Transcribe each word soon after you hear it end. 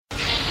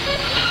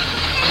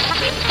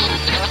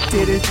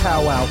It is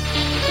PowWow.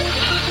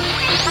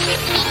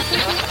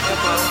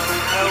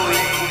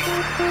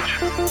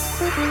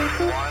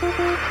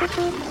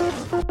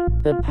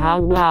 The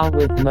PowWow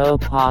with Mo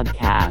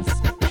podcast.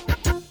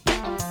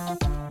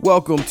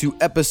 Welcome to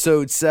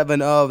episode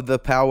 7 of the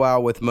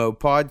PowWow with Mo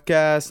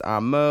podcast.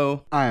 I'm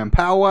Mo. I am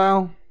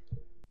PowWow.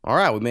 All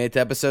right, we made it to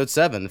episode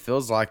 7. It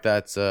feels like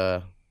that's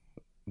a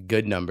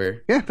good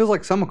number. Yeah, it feels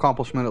like some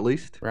accomplishment at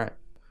least. Right.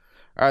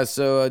 All right,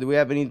 so do we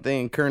have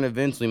anything current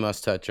events we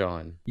must touch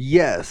on?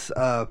 Yes,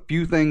 a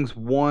few things.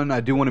 One,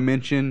 I do want to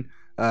mention,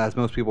 as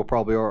most people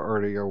probably are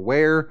already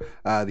aware,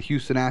 the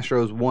Houston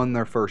Astros won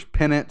their first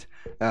pennant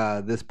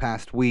this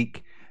past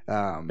week.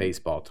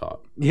 Baseball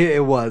talk. Yeah,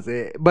 it was.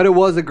 But it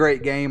was a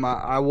great game.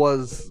 I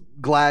was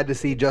glad to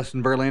see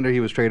Justin Verlander, he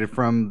was traded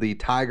from the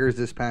Tigers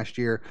this past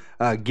year,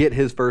 get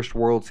his first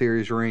World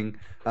Series ring.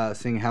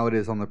 Seeing how it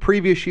is on the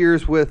previous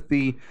years with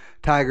the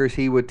Tigers,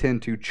 he would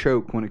tend to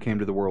choke when it came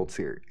to the World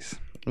Series.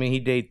 I mean,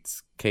 he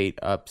dates Kate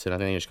Upton. I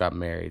think he just got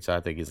married, so I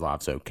think his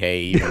life's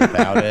okay even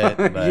without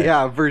it. But,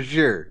 yeah, for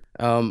sure.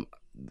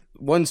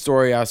 One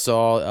story I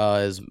saw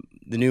is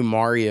the new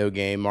Mario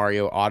game,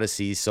 Mario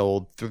Odyssey,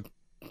 sold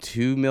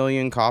 2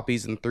 million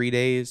copies in 3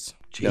 days.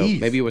 Jeez. No,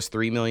 maybe it was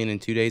 3 million in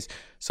 2 days.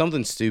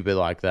 Something stupid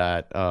like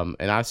that.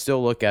 And I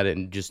still look at it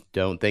and just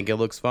don't think it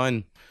looks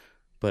fun.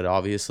 But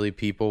obviously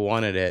people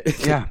wanted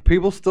it. Yeah,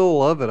 people still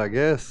love it, I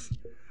guess.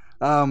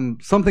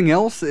 Something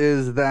else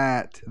is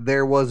that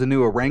there was a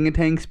new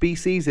orangutan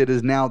species. It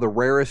is now the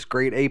rarest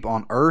great ape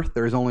on Earth.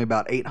 There's only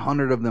about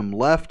 800 of them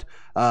left.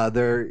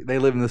 They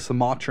live in the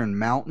Sumatran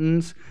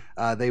mountains.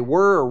 They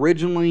were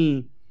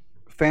originally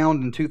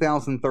found in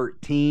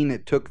 2013.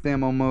 It took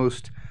them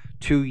almost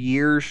 2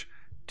 years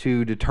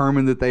to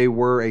determine that they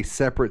were a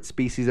separate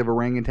species of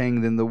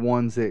orangutan than the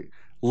ones that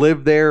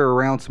live there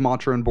around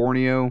Sumatra and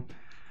Borneo.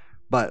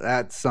 But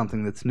that's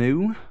something that's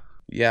new.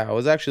 Yeah, I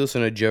was actually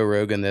listening to Joe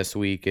Rogan this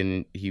week,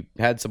 and he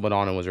had someone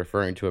on and was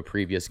referring to a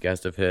previous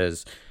guest of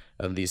his,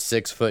 of these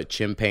 6-foot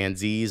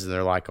chimpanzees, and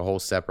they're like a whole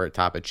separate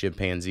type of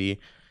chimpanzee.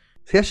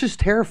 See, that's just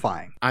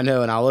terrifying. I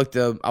know, and I looked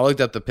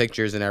up the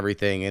pictures and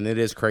everything, and it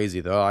is crazy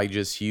though, like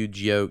just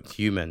huge yoked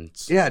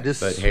humans. Yeah,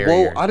 just but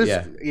hairier.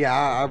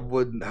 I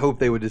would hope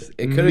they would just.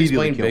 It could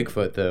explain kill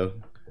Bigfoot though.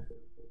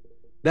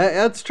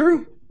 That's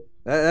true.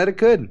 That it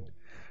could.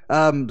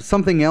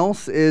 Something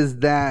else is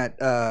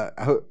that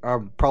I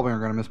probably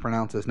aren't going to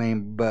mispronounce his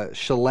name, but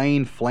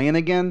Shalane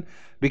Flanagan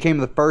became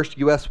the first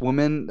U.S.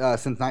 woman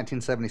since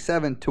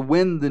 1977 to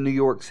win the New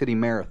York City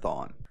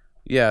Marathon.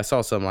 Yeah, I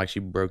saw something like she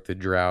broke the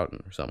drought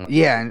or something.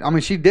 Yeah, I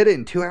mean she did it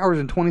in 2 hours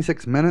and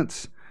 26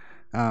 minutes.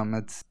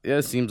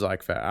 It seems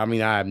like fast. I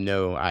mean, I have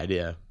no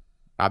idea.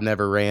 I've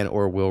never ran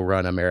or will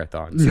run a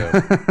marathon, so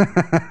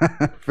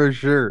for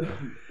sure.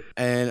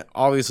 And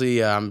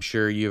obviously, I'm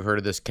sure you've heard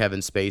of this Kevin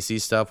Spacey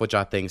stuff, which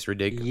I think is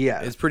ridiculous. Yeah.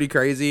 It's pretty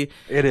crazy.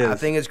 It is. I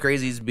think it's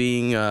crazy he's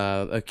being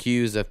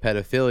accused of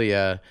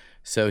pedophilia.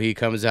 So he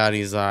comes out and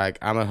he's like,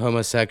 I'm a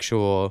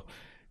homosexual.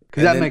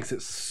 Because that makes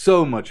it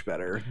so much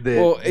better.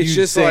 It's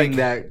just like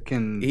that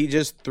can. He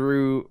just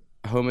threw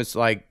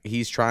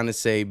he's trying to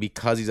say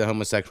because he's a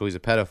homosexual, he's a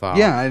pedophile.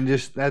 Yeah, and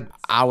just that.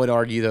 I would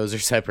argue those are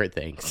separate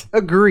things.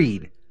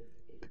 Agreed.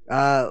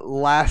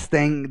 Last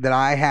thing that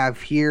I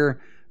have here.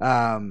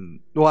 I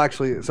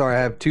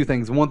have two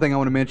things. One thing I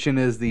want to mention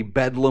is the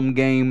Bedlam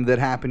game that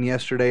happened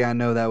yesterday. I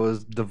know that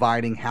was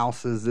dividing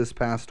houses this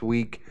past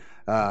week.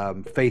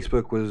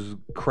 Facebook was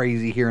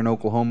crazy here in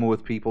Oklahoma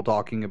with people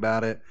talking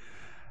about it.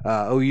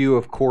 OU,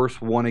 of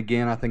course, won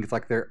again. I think it's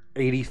like their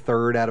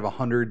 83rd out of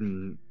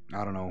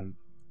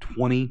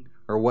 20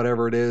 or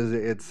whatever it is.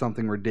 It's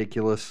something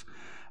ridiculous.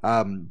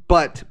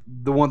 But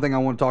the one thing I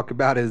want to talk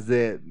about is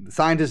that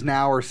scientists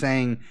now are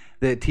saying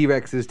that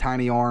T-Rex's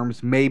tiny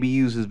arms may be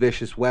used as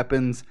vicious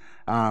weapons.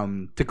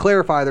 To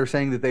clarify, they're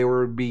saying that they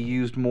would be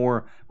used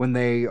more when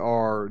they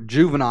are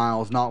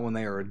juveniles, not when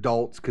they are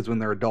adults, because when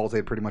they're adults,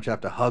 they pretty much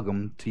have to hug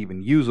them to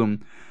even use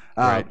them.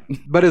 Right.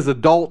 But as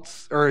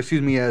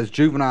as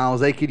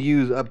juveniles, they could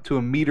use up to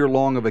 1 meter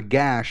long of a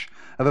gash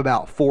of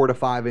about 4 to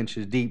 5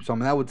 inches deep. So, I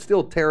mean, that would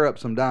still tear up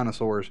some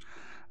dinosaurs.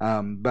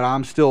 But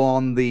I'm still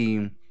on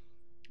the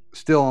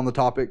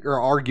topic or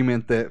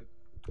argument that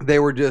they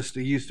were just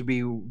used to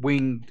be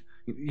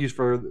used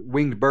for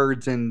winged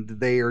birds, and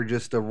they are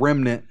just a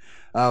remnant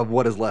of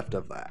what is left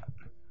of that.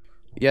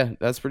 Yeah,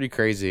 that's pretty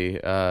crazy.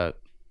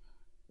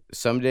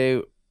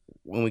 Someday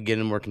when we get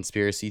into more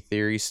conspiracy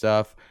theory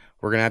stuff,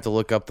 we're going to have to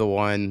look up the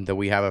one that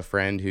we have a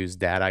friend whose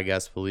dad, I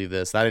guess, believed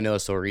this. I didn't know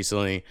this so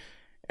recently.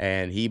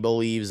 And he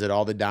believes that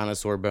all the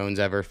dinosaur bones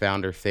ever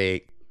found are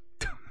fake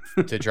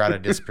to try to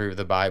disprove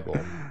the Bible.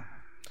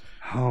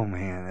 Oh,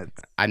 man.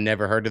 I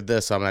never heard of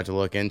this, so I'm going to have to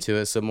look into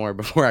it some more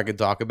before I can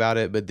talk about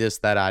it. But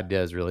that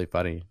idea is really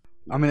funny.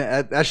 I mean,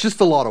 that's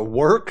just a lot of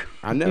work.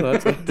 I know.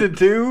 That's to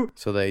do.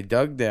 So they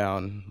dug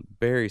down,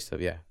 bury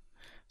stuff. Yeah.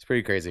 It's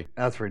pretty crazy.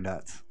 That's pretty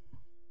nuts.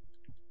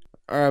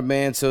 All right,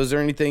 man. So is there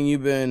anything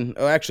you've been...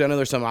 Oh, actually, I know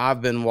there's something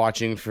I've been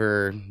watching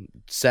for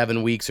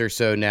 7 weeks or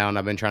so now, and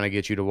I've been trying to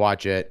get you to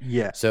watch it.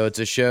 Yeah. So it's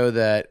a show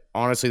that,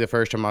 honestly, the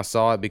first time I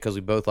saw it, because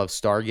we both love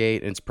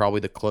Stargate, and it's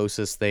probably the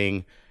closest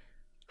thing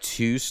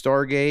to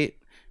Stargate,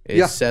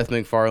 is Seth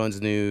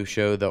MacFarlane's new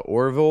show, The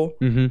Orville.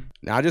 Mm-hmm.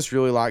 Now, I just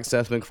really like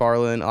Seth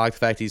MacFarlane. I like the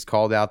fact he's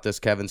called out this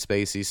Kevin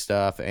Spacey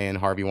stuff and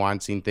Harvey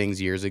Weinstein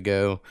things years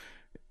ago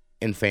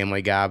in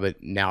Family Guy,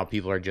 but now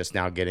people are just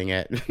now getting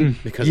it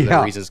because of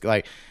the reasons.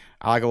 Like,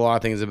 I like a lot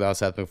of things about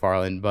Seth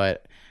MacFarlane,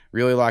 but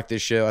really like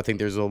this show. I think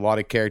there's a lot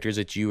of characters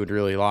that you would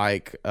really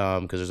like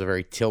because there's a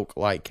very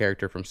Tilk-like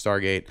character from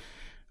Stargate.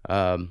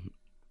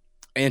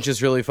 And it's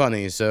just really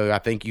funny. So I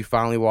think you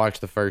finally watched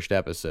the first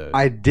episode.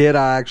 I did.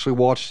 I actually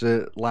watched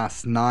it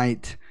last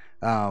night.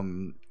 I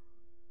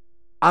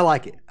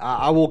like it.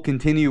 I will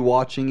continue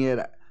watching it.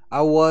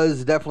 I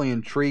was definitely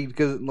intrigued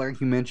because, like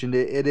you mentioned,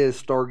 it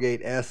is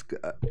Stargate-esque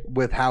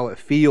with how it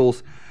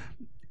feels.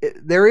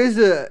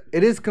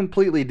 It is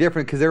completely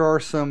different because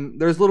there's a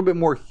little bit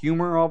more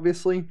humor,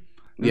 obviously,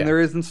 than there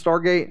is in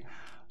Stargate.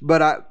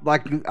 But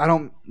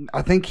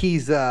I think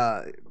he's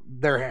the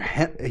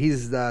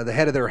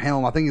head of their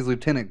helm. I think he's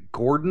Lieutenant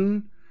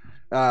Gordon,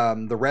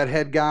 the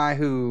redhead guy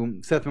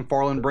who Seth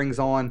MacFarlane brings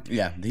on.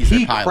 Yeah,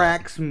 he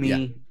cracks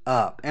me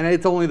up, and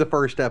it's only the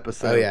first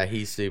episode. Oh yeah,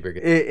 he's super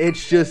good.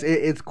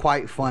 It's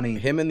quite funny.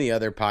 Him and the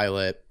other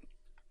pilot,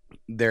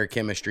 their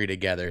chemistry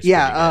together.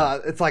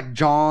 It's like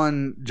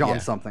John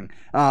something.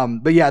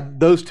 But yeah,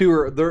 those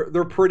two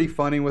they're pretty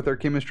funny with their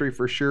chemistry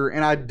for sure.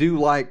 And I do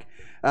like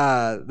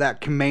that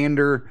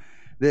commander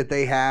that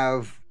they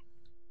have.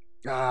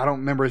 I don't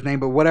remember his name,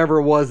 but whatever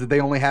it was that they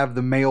only have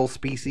the male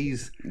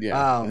species.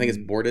 Yeah, I think it's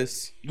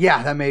Bortus.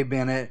 Yeah, that may have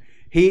been it.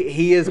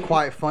 He is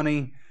quite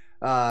funny.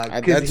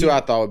 That's who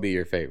I thought would be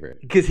your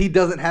favorite because he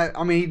doesn't have.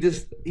 I mean,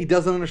 he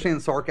doesn't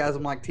understand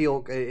sarcasm like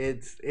Teal.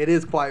 It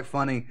is quite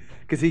funny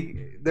because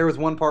there was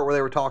one part where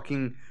they were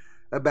talking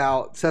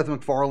about Seth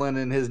MacFarlane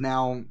and his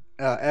now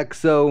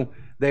XO.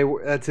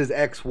 That's his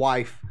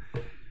ex-wife,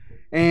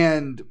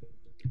 and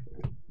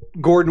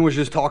Gordon was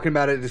just talking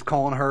about it, just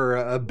calling her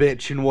a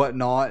bitch and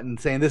whatnot, and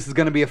saying this is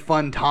going to be a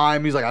fun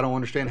time. He's like, I don't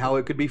understand how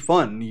it could be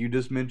fun. You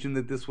just mentioned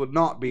that this would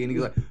not be, and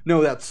he's like,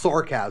 no, that's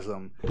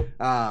sarcasm.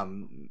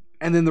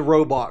 And then the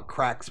robot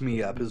cracks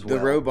me up as well.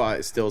 The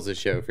robot steals the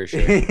show for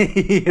sure.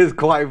 He is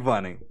quite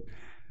funny.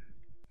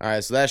 All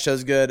right, so that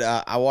show's good.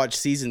 I watched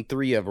season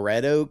 3 of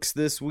Red Oaks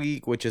this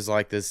week, which is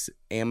like this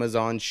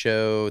Amazon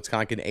show. It's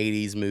kind of like an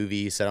 80s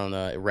movie set on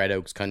a Red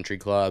Oaks Country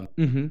Club.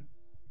 Mm-hmm.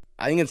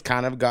 I think it's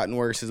kind of gotten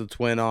worse as it's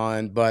went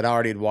on, but I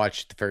already had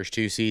watched the first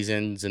 2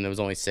 seasons, and there was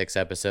only 6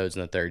 episodes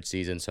in the 3rd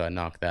season, so I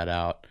knocked that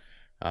out.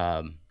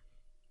 And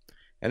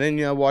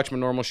then, watch my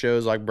normal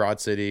shows like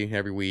Broad City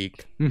every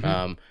week.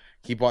 Mm-hmm.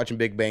 Keep watching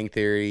Big Bang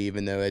Theory,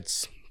 even though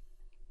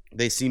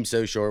they seem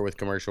so short with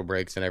commercial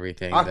breaks and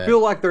everything. I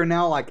feel like they're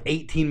now like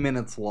 18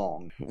 minutes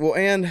long. Well,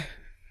 and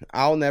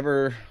I'll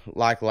never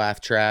like laugh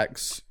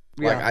tracks.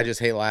 Like, Yeah. I just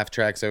hate laugh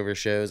tracks over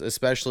shows,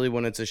 especially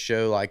when it's a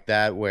show like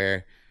that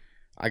where,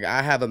 like,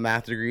 I have a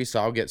math degree,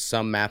 so I'll get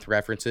some math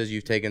references.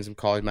 You've taken some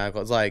college math.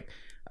 It's like,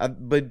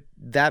 but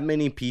that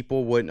many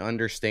people wouldn't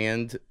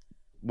understand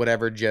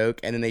whatever joke,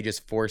 and then they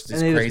just force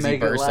this crazy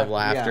burst of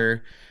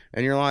laughter. Yeah.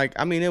 And you're like,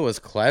 I mean, it was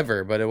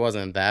clever, but it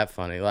wasn't that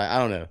funny. Like, I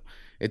don't know.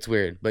 It's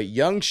weird. But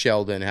Young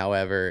Sheldon,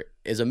 however,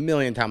 is a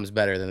million times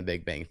better than The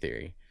Big Bang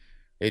Theory.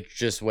 It's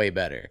just way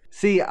better.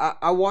 See,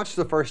 I watched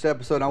the first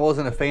episode, and I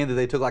wasn't a fan that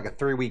they took like a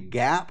 3-week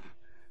gap.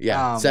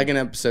 Yeah, second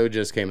episode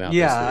just came out this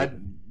week. I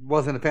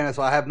wasn't a fan of it,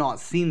 so I have not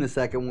seen the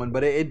second one,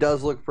 but it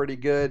does look pretty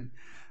good.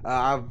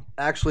 I've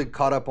actually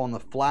caught up on The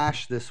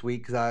Flash this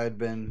week because I had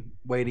been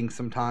waiting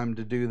some time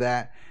to do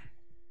that.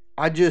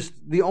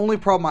 The only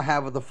problem I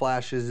have with The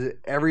Flash is that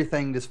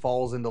everything just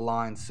falls into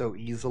line so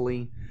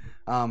easily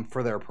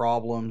for their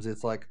problems.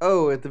 It's like,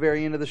 oh, at the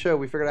very end of the show,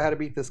 we figured out how to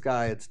beat this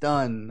guy. It's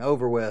done,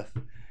 over with.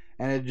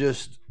 And it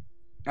just,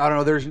 I don't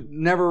know, there's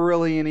never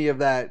really any of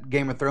that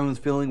Game of Thrones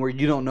feeling where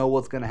you don't know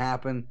what's going to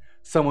happen.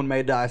 Someone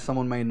may die,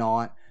 someone may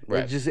not.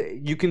 Right. It just,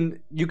 you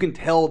can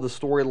tell the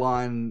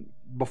storyline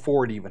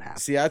before it even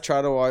happens. See, I think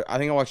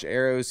I watched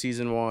Arrow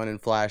season 1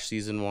 and Flash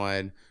season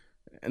 1.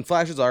 And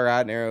Flash is all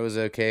right and Arrow is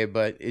okay,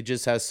 but it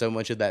just has so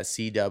much of that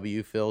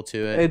CW feel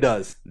to it. It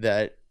does.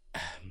 That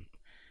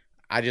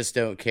I just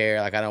don't care.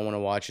 Like, I don't want to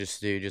watch this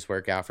dude just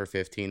work out for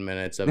 15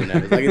 minutes of an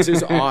episode. Like, it's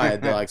just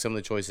odd that, like, some of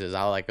the choices.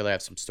 I like really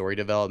have some story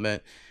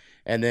development.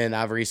 And then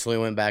I've recently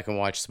went back and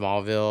watched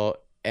Smallville,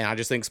 and I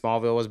just think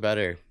Smallville was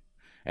better.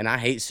 And I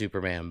hate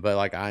Superman, but,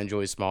 like, I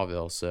enjoy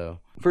Smallville, so.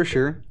 For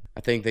sure. I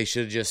think they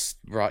should have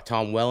just brought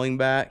Tom Welling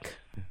back,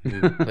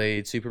 who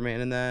played Superman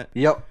in that.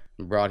 Yep.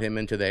 Brought him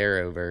into the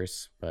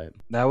Arrowverse, but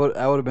that would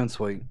have been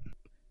sweet.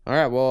 All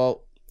right,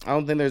 well, I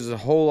don't think there's a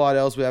whole lot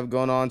else we have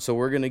going on, so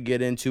we're gonna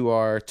get into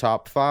our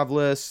top 5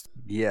 list.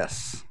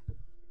 Yes.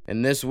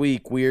 And this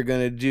week we are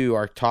gonna do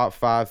our top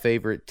 5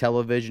 favorite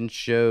television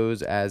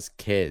shows as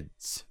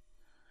kids.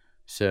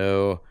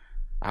 So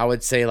I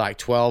would say like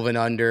 12 and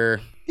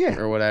under,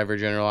 or whatever,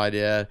 general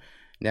idea.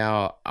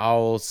 Now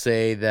I'll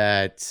say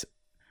that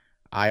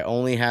I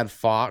only had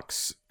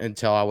Fox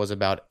until I was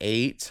about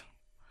 8.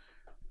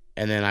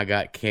 And then I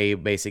got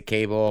basic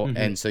cable. Mm-hmm.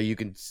 And so you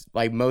can,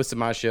 like, most of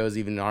my shows,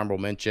 even honorable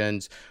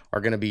mentions,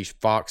 are going to be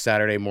Fox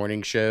Saturday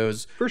morning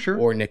shows. For sure.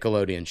 Or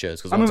Nickelodeon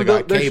shows. Because I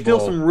mean, there's still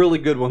some really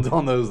good ones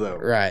on those, though.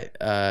 Right.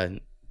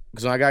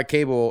 Because when I got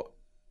cable,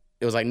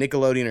 it was like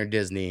Nickelodeon or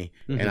Disney.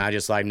 Mm-hmm. And I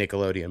just like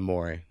Nickelodeon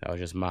more. That was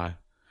just my,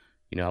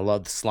 I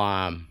love the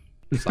slime.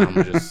 Slime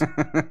was just...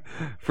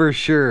 For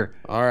sure.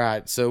 All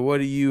right. So what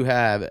do you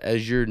have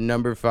as your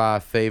number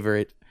 5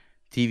 favorite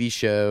TV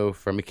show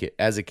from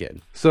as a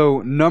kid?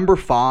 So number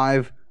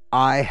 5,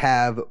 I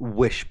have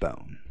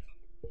Wishbone.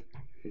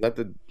 Is that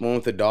the one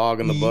with the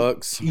dog in the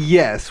books?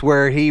 Yes,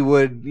 where he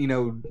would,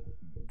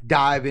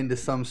 dive into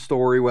some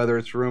story, whether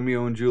it's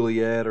Romeo and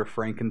Juliet or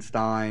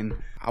Frankenstein.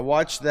 I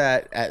watched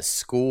that at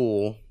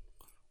school,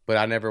 but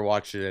I never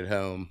watched it at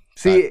home.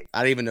 See, I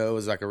didn't even know it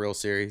was like a real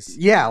series.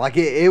 Yeah, like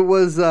it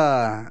was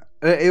a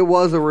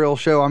real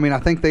show. I mean, I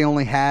think they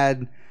only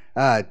had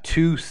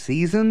 2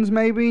 seasons,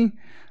 maybe.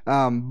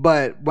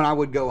 But when I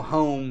would go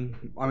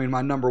home, I mean,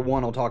 my number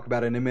 1 I'll talk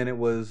about in a minute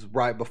was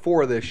right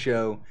before this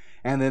show,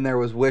 and then there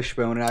was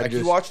Wishbone, and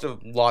you watched a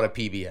lot of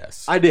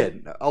PBS. I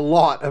did a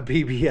lot of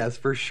PBS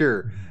for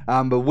sure.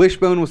 But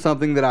Wishbone was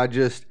something that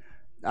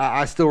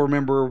I still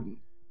remember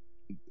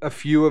a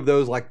few of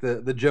those, like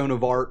the Joan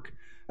of Arc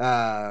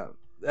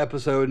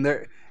episode,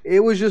 and it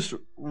was just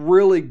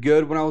really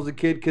good when I was a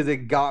kid because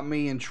it got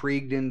me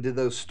intrigued into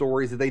those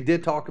stories that they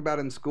did talk about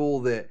in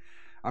school that.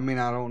 I mean,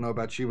 I don't know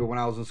about you, but when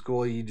I was in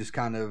school, you just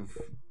kind of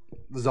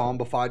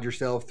zombified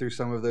yourself through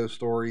some of those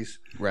stories.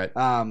 Right.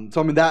 So,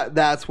 I mean,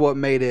 that's what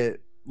made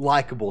it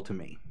likable to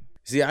me.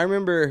 See, I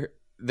remember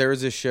there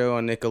was a show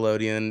on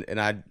Nickelodeon,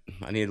 and I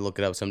need to look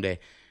it up someday,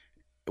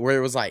 where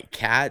it was like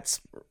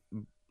cats.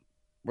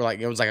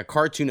 It was like a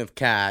cartoon of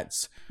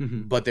cats,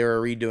 but they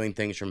were redoing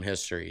things from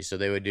history. So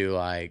they would do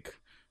like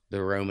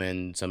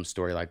some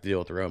story like the deal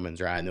with the Romans,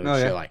 right? And they would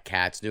show like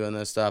cats doing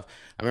this stuff.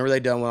 I remember they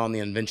done one on the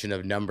invention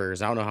of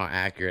numbers. I don't know how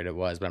accurate it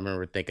was, but I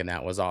remember thinking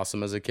that was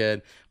awesome as a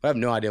kid. But I have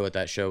no idea what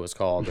that show was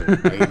called, or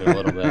even a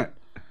little bit.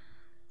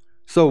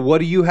 So what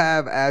do you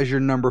have as your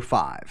number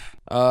 5?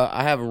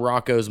 I have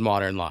Rocko's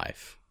Modern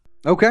Life.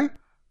 Okay.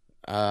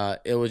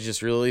 It was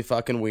just really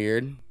fucking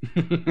weird.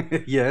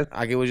 Yes.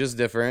 Like, it was just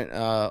different.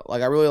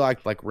 Like, I really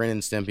liked like Ren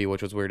and Stimpy,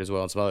 which was weird as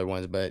well, and some other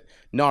ones, but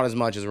not as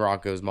much as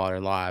Rocko's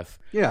Modern Life.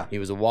 Yeah. He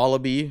was a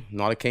wallaby,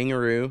 not a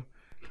kangaroo,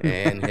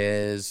 and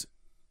his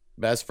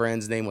best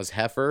friend's name was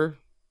Heifer,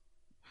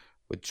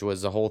 which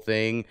was the whole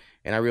thing.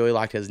 And I really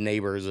liked his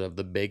neighbors of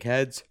the big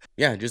heads.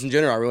 Yeah, just in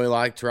general, I really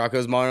liked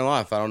Rocko's Modern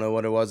Life. I don't know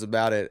what it was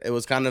about it. It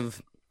was kind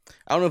of,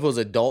 I don't know if it was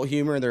adult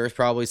humor. There was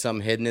probably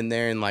something hidden in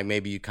there, and like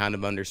maybe you kind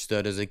of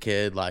understood as a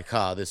kid, like,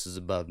 this is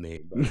above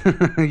me.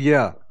 But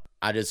yeah.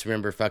 I just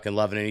remember fucking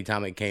loving it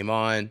anytime it came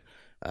on.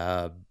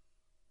 I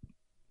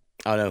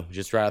don't know,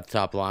 just right at the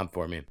top of the line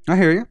for me. I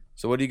hear you.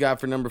 So what do you got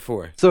for number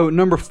 4? So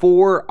number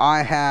 4,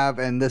 I have,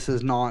 and this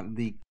is not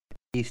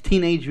these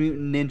Teenage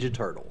Mutant Ninja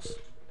Turtles.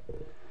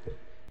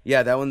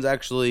 Yeah, that one's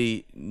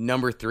actually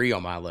number 3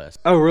 on my list.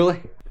 Oh,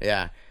 really?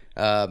 Yeah.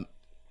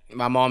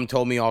 My mom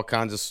told me all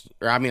kinds of,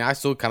 I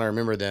still kind of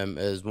remember them,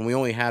 is when we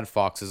only had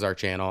Fox as our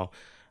channel,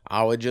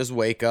 I would just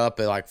wake up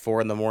at like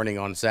 4 a.m.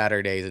 on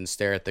Saturdays and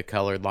stare at the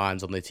colored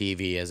lines on the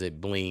TV as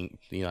it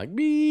blinked, like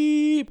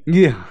beep.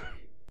 Yeah.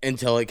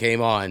 Until it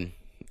came on.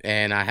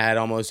 And I had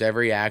almost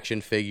every action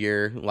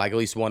figure, like at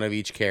least one of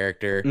each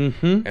character.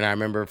 Mm-hmm. And I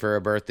remember for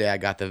a birthday, I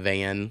got the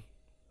van.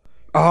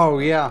 Oh,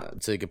 yeah.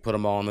 So you could put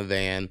them all in the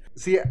van.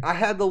 See, I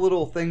had the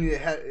little thing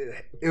that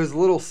it was a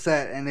little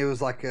set, and it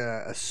was like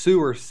a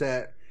sewer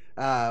set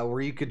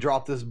where you could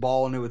drop this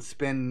ball and it would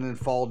spin and then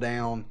fall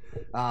down.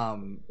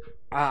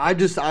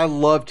 I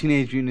love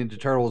Teenage Mutant Ninja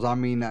Turtles. I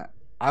mean,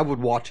 I would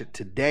watch it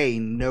today,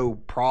 no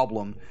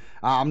problem.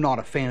 I'm not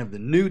a fan of the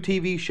new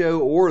TV show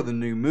or the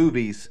new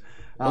movies.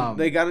 Well,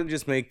 they got to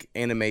just make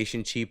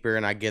animation cheaper,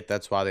 and I get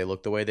that's why they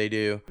look the way they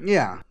do.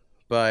 Yeah.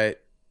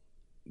 But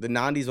the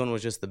 90s one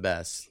was just the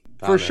best.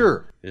 For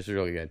sure. It's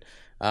really good.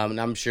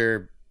 And I'm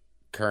sure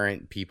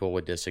current people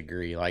would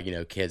disagree. Like,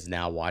 kids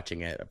now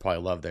watching it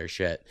probably love their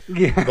shit.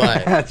 Yeah,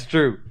 but that's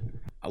true.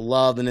 I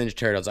love the Ninja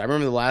Turtles. I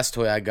remember the last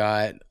toy I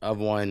got of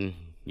one,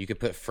 you could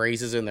put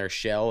phrases in their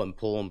shell and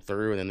pull them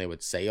through, and then they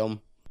would say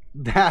them.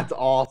 That's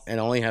awesome.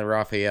 And I only had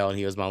Raphael, and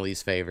he was my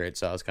least favorite,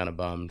 so I was kind of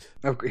bummed.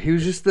 He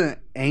was just the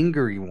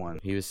angry one.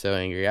 He was so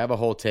angry. I have a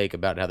whole take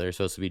about how they're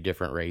supposed to be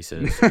different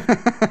races.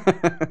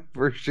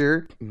 For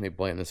sure. They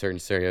blame the certain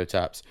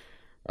stereotypes.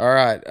 All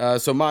right,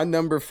 so my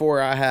number 4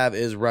 I have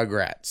is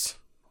Rugrats.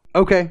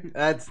 Okay,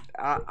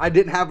 I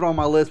didn't have it on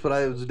my list, but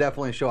it was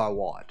definitely a show I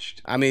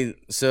watched. I mean,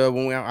 so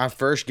when I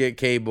first get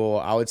cable,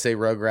 I would say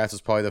Rugrats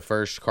was probably the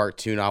first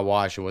cartoon I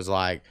watched and was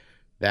like,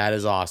 that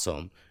is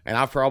awesome. And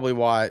I probably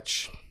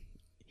watch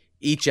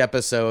each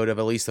episode of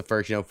at least the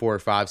first, 4 or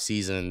 5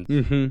 seasons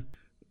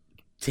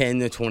 10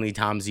 to 20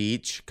 times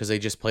each because they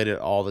just played it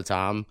all the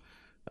time.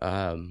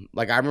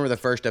 Like, I remember the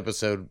first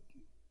episode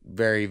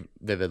very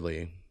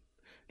vividly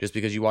just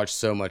because you watch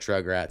so much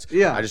Rugrats.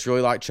 Yeah. I just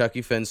really like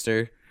Chucky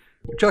Finster.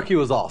 Chucky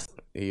was awesome.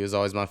 He was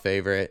always my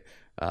favorite.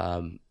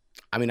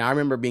 I mean, I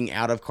remember being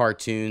out of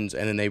cartoons,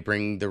 and then they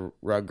bring the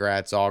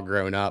Rugrats All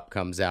Grown Up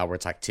comes out, where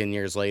it's like 10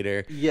 years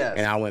later. Yes.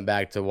 And I went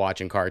back to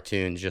watching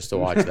cartoons just to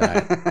watch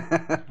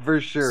that.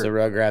 For sure. So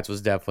Rugrats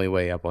was definitely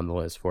way up on the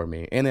list for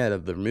me. And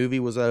the movie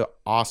was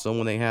awesome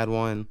when they had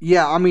one.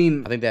 Yeah, I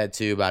mean, I think they had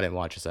two, but I didn't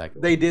watch a second.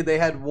 they did. They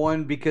had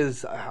one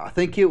because I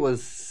think it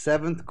was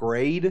 7th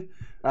grade.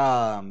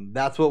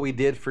 That's what we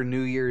did for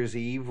New Year's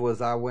Eve.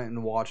 Was I went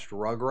and watched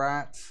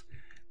Rugrats.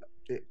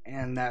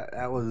 And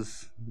that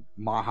was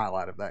my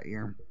highlight of that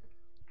year.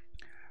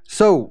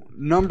 So,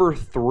 number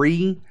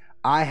 3,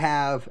 I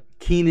have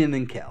Kenan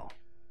and Kel.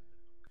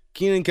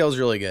 Kenan and Kel's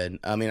really good.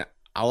 I mean,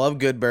 I love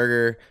Good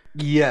Burger.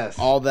 Yes.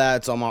 All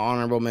that's on my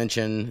honorable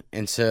mention.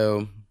 And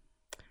so,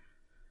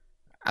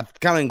 I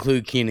kind of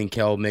include Kenan and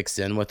Kel mixed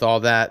in with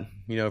all that,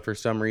 for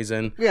some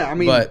reason. Yeah, I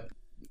mean. But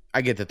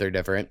I get that they're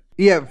different.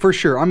 Yeah, for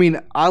sure. I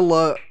mean,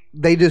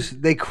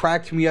 they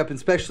cracked me up,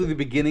 especially the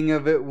beginning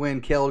of it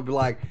when Kel would be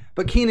like,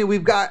 but Kenan,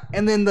 we've got,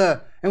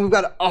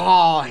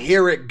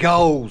 here it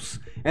goes.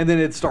 And then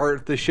it'd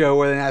start the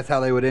show, and that's how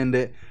they would end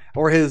it.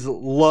 Or his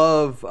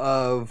love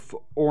of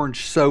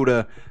orange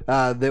soda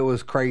that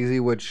was crazy,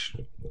 which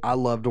I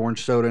loved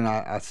orange soda, and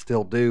I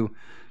still do.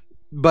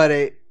 But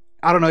I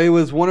don't know, it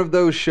was one of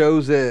those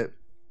shows that,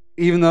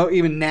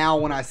 even now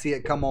when I see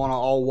it come on,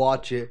 I'll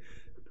watch it.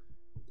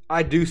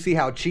 I do see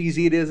how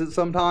cheesy it is at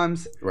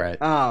sometimes. Right.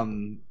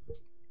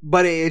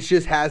 But it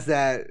just has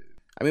that.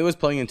 I mean, it was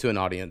playing into an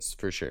audience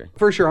for sure.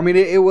 For sure. I mean,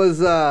 it was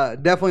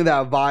definitely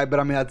that vibe. But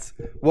I mean, that's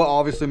what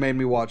obviously made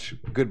me watch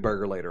Good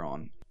Burger later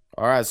on.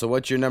 All right. So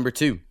what's your number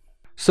 2?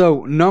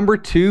 So number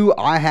 2,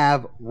 I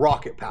have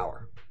Rocket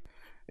Power.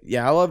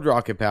 Yeah, I loved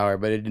Rocket Power,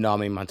 but it did not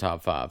make my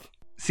top 5.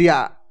 See,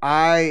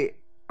 I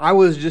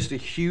was just a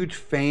huge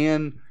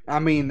fan. I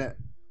mean,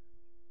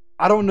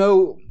 I don't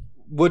know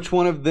which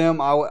one of them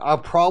I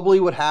probably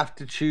would have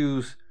to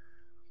choose.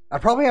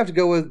 I'd probably have to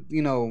go with,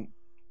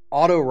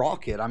 Otto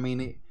Rocket. I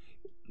mean,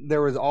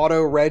 there was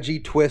Otto,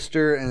 Reggie,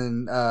 Twister,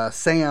 and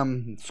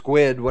Sam,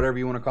 Squid, whatever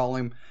you want to call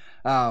him.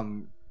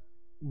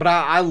 But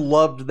I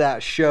loved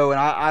that show, and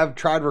I've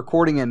tried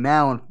recording it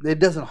now, and it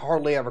doesn't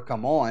hardly ever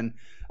come on.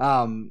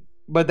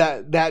 But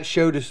that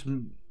show just,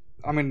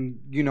 I mean,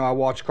 I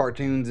watched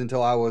cartoons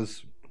until I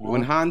was...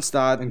 When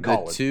hindsight,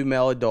 the 2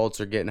 male adults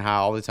are getting high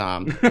all the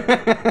time.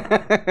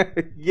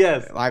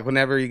 Yes. Like,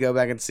 whenever you go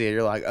back and see it,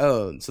 you're like,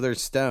 oh, so they're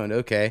stoned.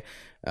 Okay.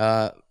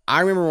 I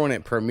remember when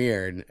it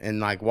premiered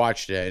and,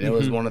 watched it. And it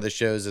was one of the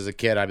shows as a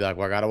kid. I'd be like,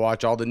 well, I got to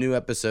watch all the new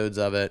episodes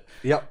of it.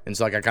 Yep. And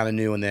so, I kind of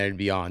knew when they'd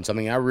be on. So, I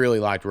mean, I really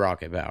liked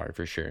Rocket Power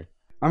for sure.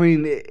 I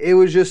mean, it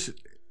was just...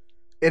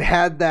 It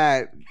had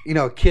that,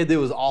 kid that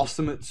was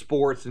awesome at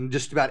sports and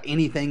just about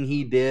anything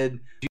he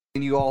did.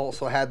 And you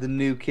also had the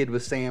new kid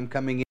with Sam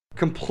coming in.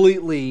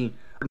 Completely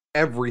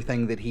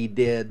everything that he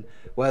did,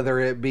 whether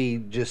it be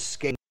just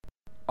skating,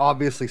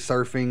 obviously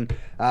surfing,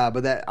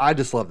 but I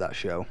just love that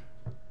show.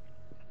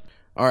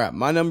 All right,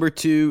 my number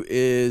 2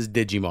 is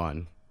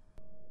Digimon.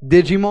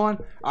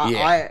 Digimon?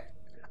 Yeah.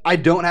 I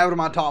don't have it in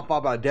my top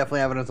 5, but I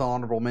definitely have it as an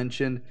honorable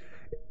mention.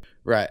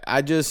 Right.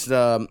 I just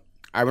I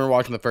remember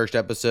watching the first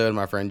episode at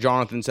my friend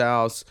Jonathan's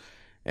house,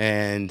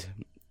 and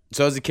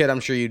so as a kid, I'm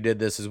sure you did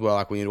this as well,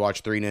 like when you'd watch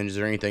Three Ninjas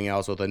or anything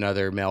else with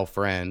another male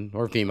friend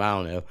or female,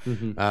 I don't know.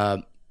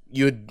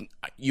 Mm-hmm.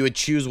 You would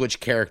choose which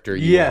character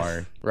you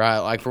are, right?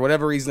 Like for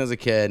whatever reason as a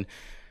kid.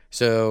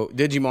 So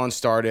Digimon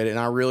started, and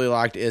I really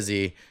liked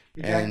Izzy,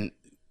 and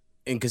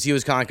because he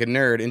was kind of like a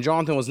nerd, and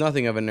Jonathan was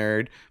nothing of a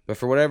nerd, but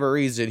for whatever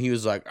reason, he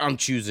was like, I'm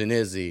choosing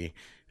Izzy.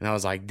 And I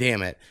was like,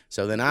 damn it.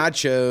 So then I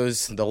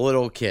chose the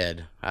little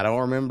kid. I don't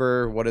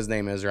remember what his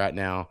name is right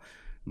now,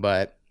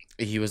 but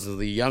he was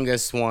the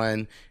youngest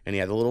one, and he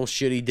had a little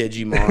shitty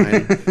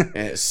Digimon, and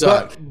it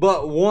sucked.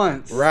 But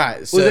once,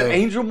 right? So, was it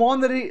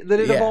Angelmon that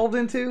it evolved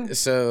into?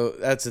 So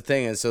that's the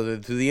thing, and so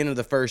through the end of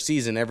the first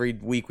season, every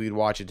week we'd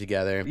watch it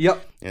together.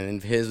 Yep.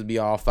 And his would be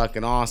all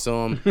fucking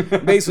awesome.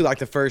 Basically, like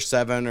the first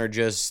 7 are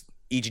just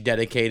each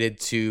dedicated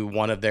to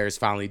one of theirs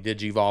finally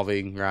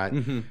digivolving, right?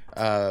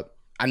 Mm-hmm.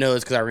 I know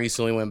this because I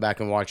recently went back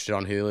and watched it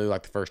on Hulu,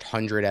 like the first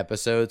 100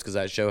 episodes, because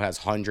that show has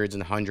hundreds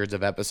and hundreds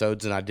of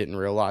episodes, and I didn't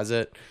realize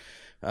it.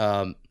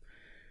 But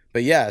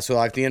yeah, so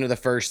like the end of the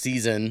first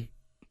season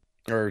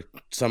or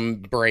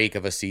some break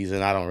of a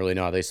season, I don't really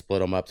know how they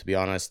split them up, to be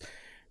honest.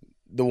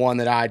 The one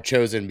that I'd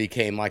chosen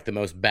became like the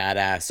most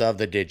badass of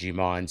the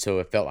Digimon, so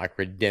it felt like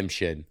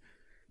redemption.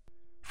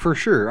 For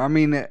sure. I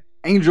mean,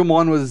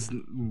 Angelmon was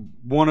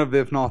one of,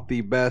 if not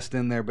the best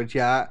in there, but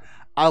yeah,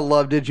 I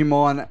love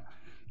Digimon.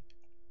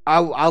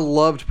 I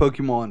loved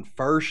Pokemon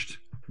first,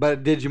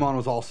 but Digimon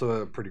was also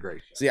a pretty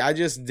great show. See, I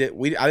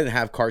didn't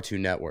have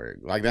Cartoon Network.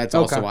 Like that's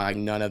also why like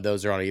none of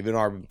those are on. Even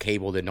our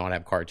cable did not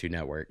have Cartoon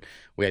Network.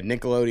 We had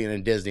Nickelodeon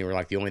and Disney were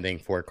like the only thing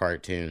for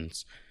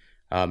cartoons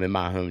in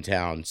my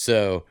hometown.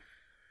 So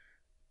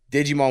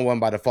Digimon won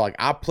by default. Like,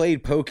 I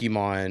played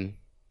Pokemon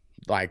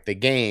like the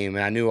game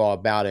and I knew all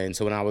about it. And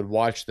so when I would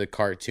watch the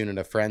cartoon at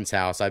a friend's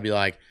house, I'd be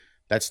like,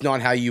 that's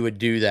not how you would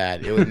do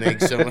that. It would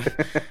make so much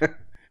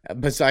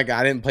But like,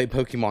 I didn't play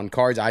Pokemon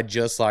cards. I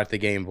just liked the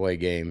Game Boy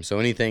game. So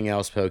anything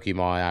else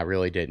Pokemon, I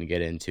really didn't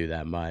get into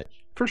that much.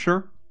 For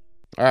sure.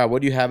 All right,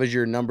 what do you have as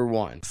your number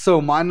one?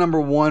 So my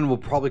number one will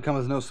probably come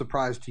as no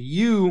surprise to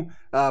you,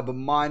 but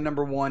my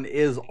number one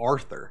is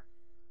Arthur.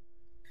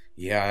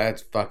 Yeah,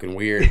 that's fucking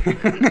weird.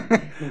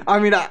 I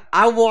mean,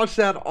 I watched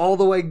that all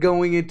the way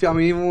going into. I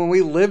mean, even when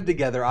we lived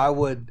together, I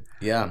would.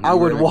 Yeah, I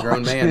would watch.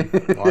 Grown man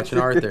watching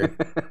Arthur.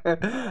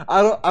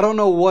 I don't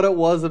know what it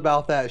was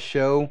about that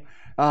show.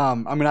 I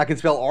mean, I can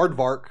spell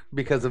aardvark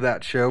because of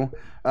that show.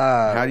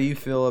 How do you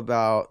feel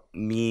about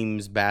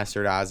memes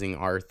bastardizing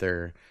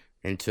Arthur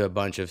into a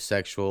bunch of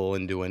sexual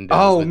innuendos?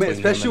 Oh man,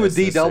 especially with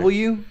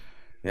DW.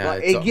 Yeah,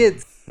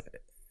 like,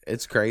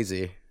 it's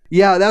crazy.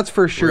 Yeah, that's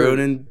for sure.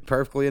 Ruining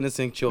perfectly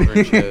innocent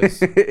children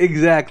shows.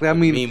 Exactly. I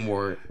mean, meme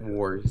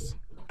wars.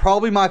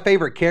 Probably my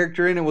favorite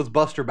character in it was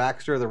Buster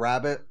Baxter the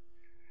rabbit.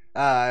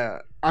 I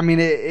mean,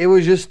 it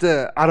was just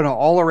a, I don't know,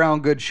 all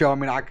around good show. I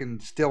mean, I can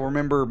still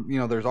remember,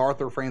 there's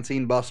Arthur,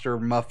 Francine, Buster,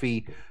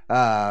 Muffy,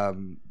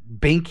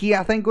 Binky,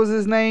 I think was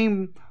his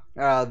name,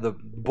 the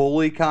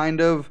bully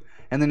kind of,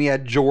 and then he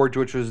had George,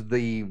 which was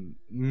the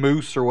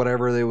moose or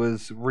whatever that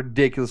was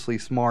ridiculously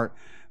smart.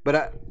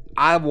 But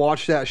I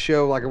watched that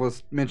show, like I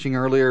was mentioning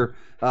earlier,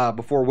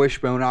 before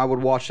Wishbone. I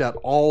would watch that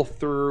all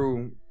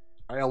through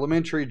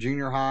elementary,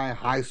 junior high,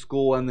 high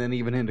school, and then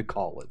even into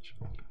college.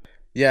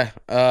 Yeah,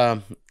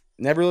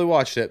 never really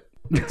watched it.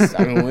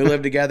 I mean, when we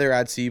lived together,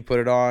 I'd see you put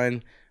it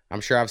on.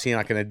 I'm sure I've seen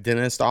like in a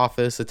dentist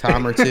office a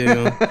time or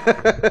two.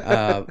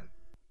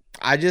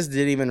 I just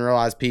didn't even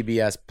realize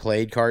PBS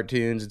played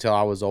cartoons until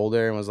I was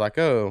older and was like,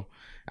 oh,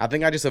 I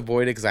think I just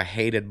avoided it because I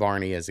hated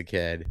Barney as a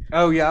kid.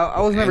 Oh, yeah.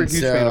 I was never a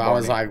huge fan of Barney. I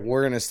was like,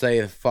 we're going to stay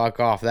the fuck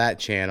off that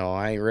channel.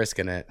 I ain't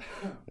risking it.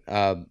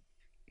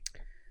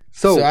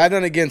 So I've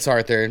done against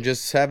Arthur and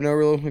just have no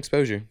real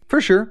exposure.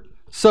 For sure.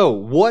 So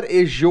what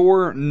is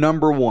your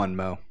number one,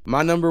 Mo?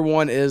 My number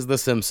one is The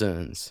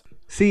Simpsons.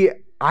 See,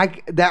 I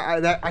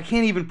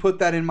can't even put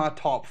that in my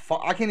top five.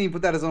 I can't even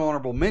put that as an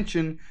honorable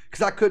mention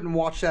because I couldn't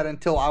watch that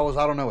until I was,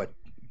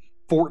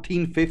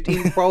 14,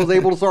 15 before I was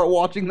able to start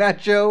watching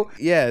that show.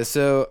 Yeah,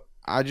 so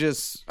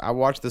I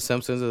watched The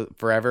Simpsons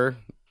forever.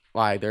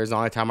 Like, there's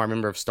not a time I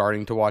remember of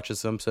starting to watch The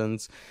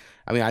Simpsons.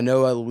 I mean, I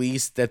know at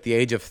least at the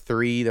age of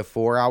 3 to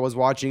 4 I was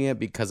watching it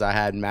because I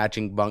had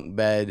matching bunk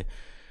bed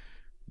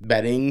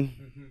bedding.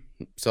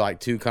 Mm-hmm. So,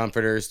 like, 2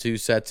 comforters, 2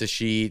 sets of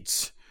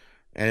sheets,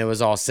 and it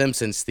was all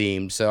Simpsons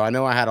themed. So I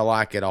know I had to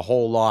like it a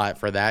whole lot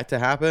for that to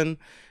happen.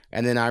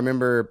 And then I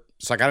remember,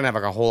 it's like I didn't have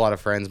like a whole lot of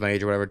friends my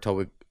age or whatever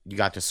until you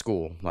got to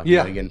school. Like, you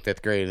get in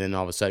 5th grade, and then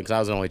all of a sudden, because I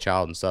was an only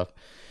child and stuff,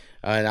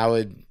 and I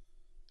would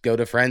go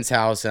to a friend's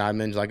house, and I'd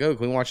mention like, oh,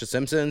 can we watch The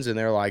Simpsons? And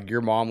they're like,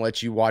 your mom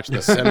lets you watch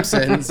The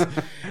Simpsons?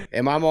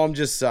 And my mom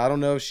just, I don't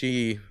know if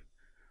she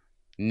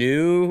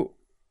knew.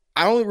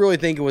 I don't really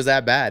think it was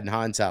that bad in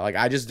hindsight. Like,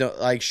 I just don't,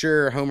 like,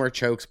 sure, Homer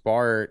chokes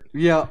Bart.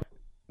 Yeah.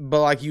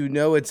 But, like,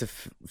 it's a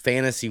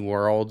fantasy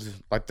world.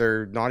 Like,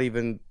 they're not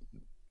even,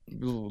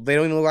 they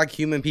don't even look like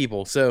human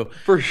people. So,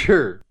 for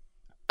sure.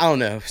 I don't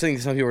know. I think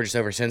some people are just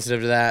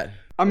oversensitive to that.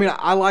 I mean,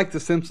 I like The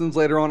Simpsons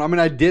later on. I mean,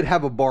 I did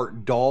have a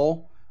Bart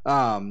doll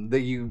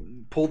that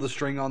you pull the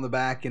string on the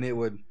back and it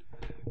would,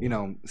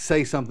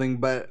 say something.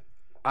 But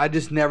I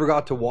just never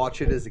got to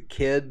watch it as a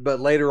kid. But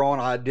later on,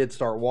 I did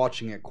start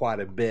watching it quite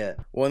a bit.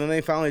 Well, then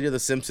they finally did the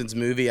Simpsons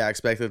movie. I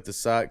expected it to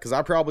suck because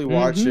I probably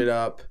watched it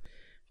up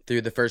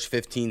through the first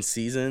 15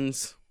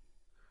 seasons.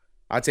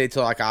 I'd say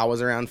till like I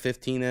was around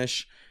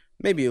 15-ish.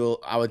 Maybe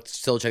I would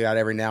still check it out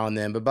every now and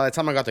then, but by the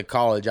time I got to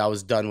college, I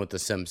was done with The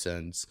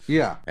Simpsons.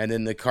 Yeah. And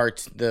then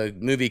the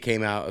movie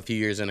came out a few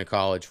years into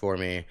college for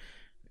me,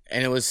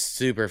 and it was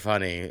super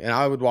funny. And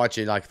I would watch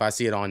it like if I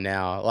see it on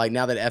now. Like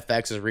now that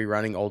FX is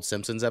rerunning old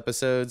Simpsons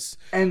episodes,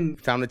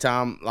 and time to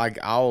time, like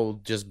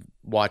I'll just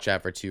watch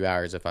that for 2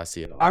 hours if I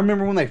see it on. I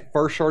remember when they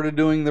first started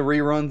doing the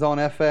reruns on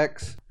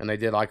FX. And they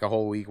did like a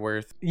whole week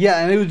worth.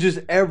 Yeah, and it was just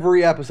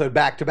every episode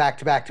back to back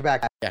to back to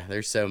back. Yeah,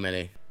 there's so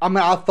many. I mean,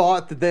 I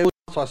thought that they...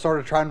 So I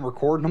started trying to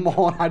record them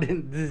all, and I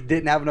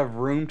didn't have enough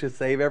room to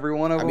save every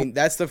one of them. I mean,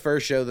 that's the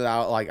first show that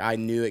I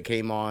knew it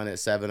came on at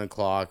 7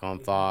 o'clock on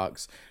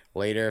Fox.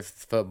 Later, if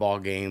football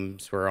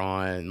games were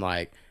on,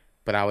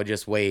 but I would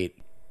just wait.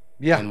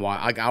 Yeah. And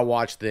I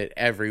watched it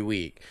every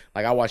week.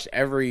 Like, I watched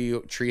every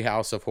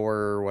Treehouse of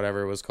Horror or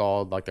whatever it was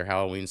called, like their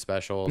Halloween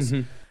specials.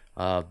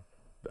 Mm-hmm.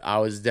 I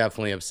was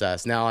definitely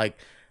obsessed. Now,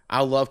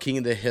 I love King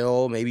of the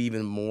Hill, maybe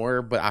even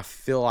more, but I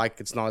feel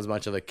like it's not as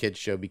much of a kid's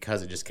show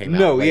because it just came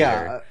out later.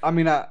 Yeah. I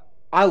mean,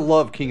 I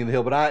love King of the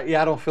Hill, but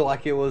I don't feel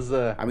like it was...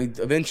 I mean,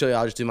 eventually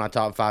I'll just do my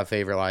top 5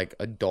 favorite,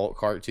 adult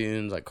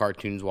cartoons,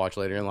 cartoons watch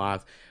later in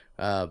life.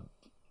 And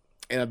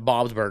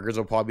Bob's Burgers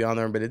will probably be on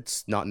there, but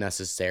it's not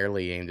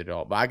necessarily aimed at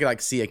all. But I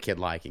could, see a kid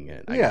liking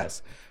it, I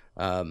guess.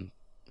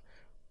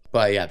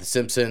 But, yeah, The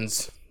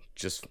Simpsons,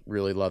 just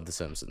really love The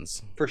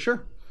Simpsons. For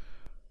sure.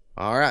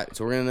 All right,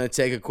 so we're going to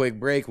take a quick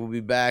break. We'll be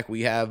back.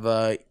 We have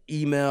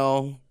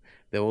email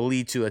that will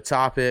lead to a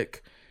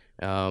topic,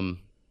 and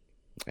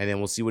then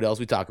we'll see what else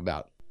we talk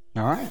about.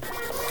 All right.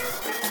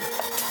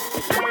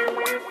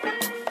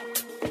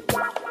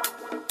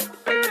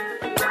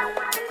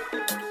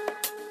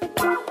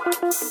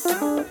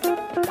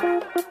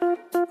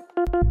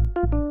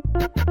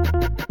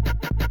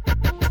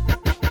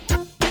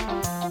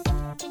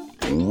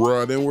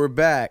 Alright, and we're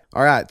back.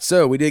 Alright,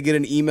 so we did get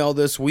an email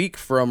this week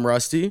from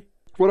Rusty.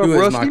 What up, who is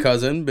Rusty? my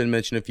cousin, been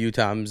mentioned a few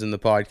times in the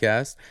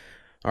podcast.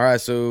 Alright,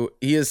 so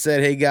he has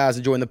said, hey guys,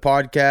 enjoying the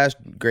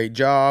podcast. Great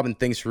job, and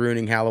thanks for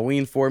ruining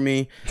Halloween for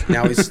me.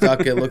 Now he's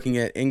stuck at looking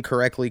at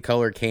incorrectly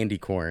colored candy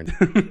corn.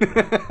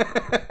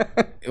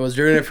 It was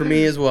doing it for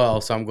me as well,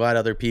 so I'm glad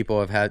other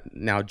people have had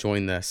now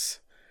joined this.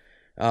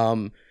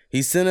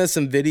 He sent us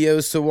some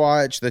videos to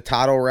watch. The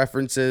title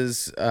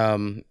references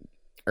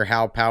or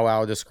how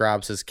PowWow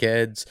describes his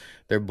kids.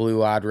 They're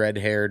blue-eyed,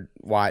 red-haired,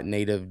 white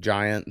native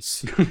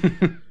giants.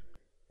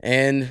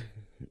 And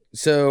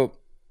so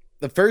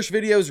the first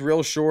video is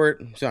real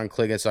short. So I can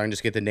click it so I can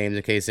just get the names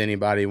in case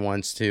anybody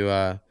wants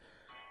to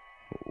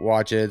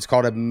watch it. It's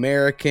called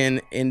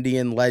American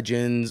Indian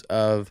Legends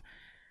of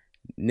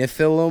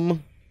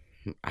Nephilim.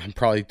 I'm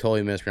probably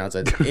totally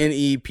mispronouncing it.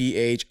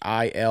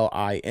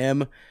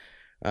 Nephilim.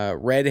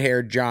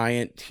 Red-haired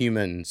giant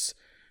humans.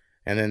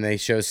 And then they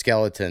show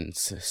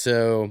skeletons.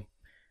 So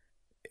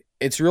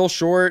it's real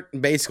short.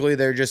 Basically,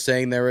 they're just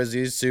saying there was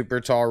these super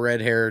tall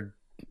red-haired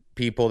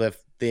people that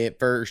the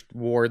first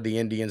war the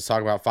Indians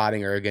talk about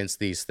fighting are against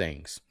these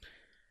things.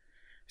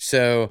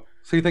 So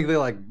you think they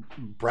like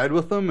bred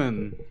with them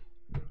and?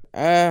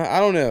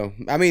 I don't know.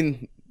 I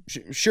mean,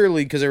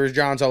 surely because there was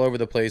giants all over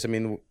the place. I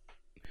mean,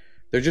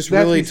 they're just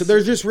really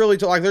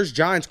tall. Like there's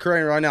giants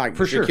currently right now. Like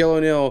for sure. Shaquille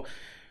O'Neal,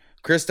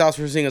 Kristaps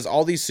Porzingis,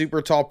 all these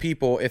super tall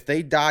people. If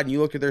they died and you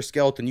looked at their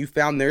skeleton, you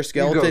found their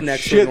skeleton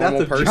next to a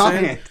normal person,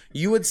 giant.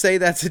 You would say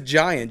that's a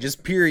giant,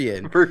 just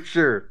period. For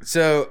sure.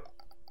 So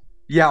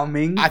Yao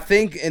Ming. I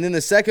think, and then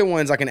the second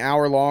one's like an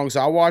hour long.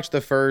 So I watched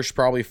the first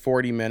probably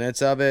 40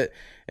 minutes of it.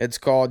 It's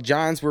called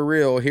Giants Were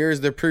Real.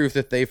 Here's the proof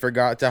that they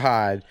forgot to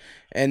hide.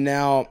 And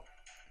now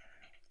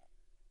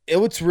it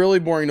was really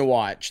boring to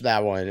watch,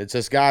 that one. It's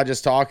this guy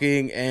just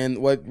talking, and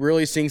what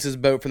really sinks his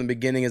boat from the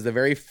beginning is the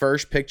very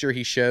first picture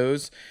he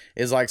shows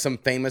is like some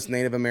famous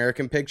Native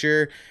American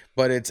picture,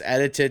 but it's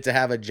edited to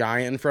have a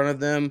giant in front of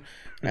them.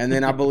 And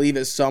then I believe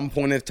at some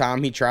point in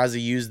time he tries to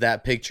use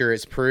that picture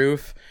as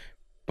proof,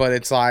 but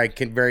it's like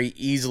can very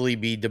easily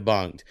be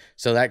debunked.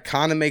 So that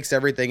kind of makes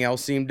everything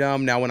else seem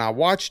dumb. Now when I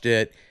watched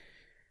it,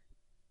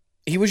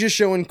 he was just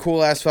showing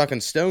cool ass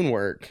fucking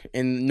stonework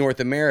in North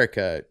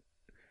America.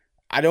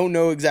 I don't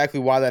know exactly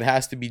why that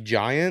has to be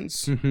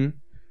giants. Mm-hmm.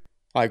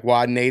 Like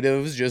why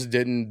natives just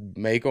didn't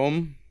make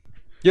them.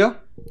 Yeah.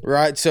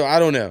 Right. So I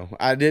don't know.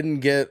 I didn't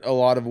get a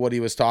lot of what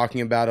he was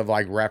talking about of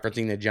like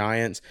referencing the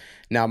giants.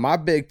 Now my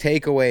big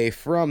takeaway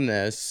from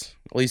this,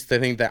 at least the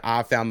thing that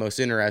I found most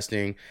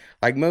interesting,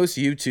 like most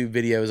YouTube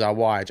videos I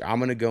watch, I'm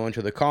going to go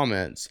into the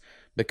comments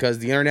because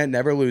the internet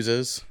never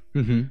loses.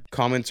 Mm-hmm.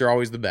 Comments are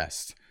always the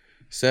best.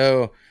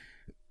 So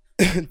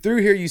through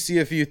here you see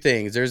a few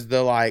things. There's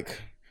the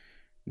like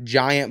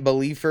giant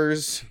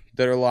believers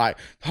that are like,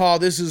 oh,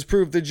 this is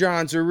proof the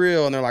giants are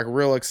real, and they're like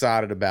real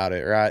excited about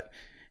it, right?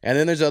 And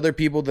then there's other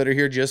people that are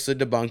here just to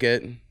debunk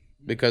it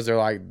because they're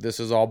like, this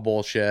is all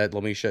bullshit.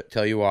 Let me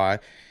tell you why.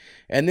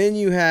 And then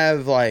you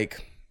have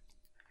like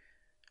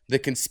the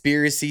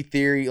conspiracy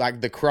theory, like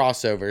the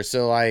crossover.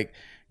 So like,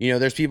 you know,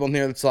 there's people in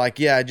here that's like,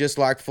 yeah, just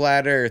like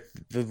flat earth,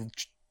 the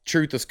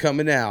truth is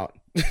coming out.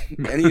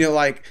 And you know,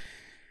 like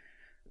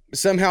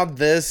somehow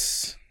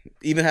this,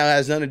 even how it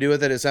has nothing to do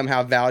with it, is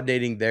somehow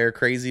validating their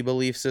crazy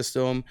belief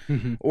system.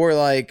 Mm-hmm. Or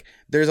like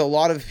there's a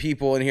lot of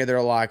people in here that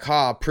are like,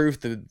 proof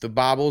that the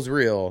Bible's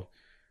real.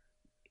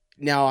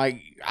 Now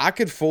I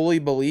could fully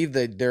believe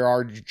that there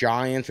are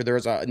giants or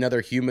there's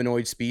another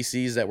humanoid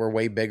species that were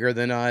way bigger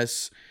than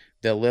us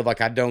that live.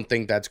 Like I don't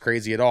think that's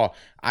crazy at all.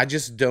 I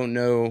just don't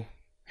know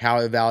how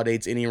it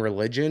validates any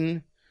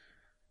religion.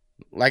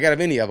 Like out of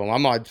any of them,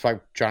 I'm not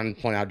like trying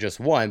to point out just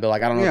one, but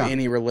like I don't know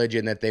any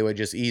religion that they would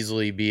just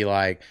easily be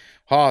like,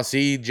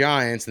 see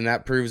giants, and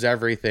that proves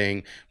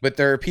everything. But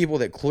there are people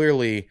that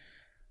clearly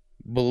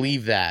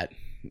believe that.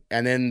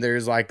 And then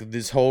there's like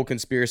this whole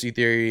conspiracy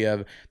theory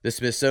of the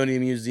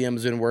Smithsonian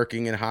Museum's been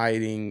working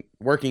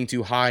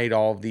to hide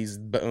all of these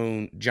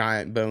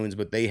giant bones,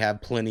 but they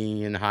have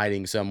plenty in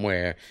hiding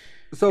somewhere.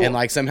 So, and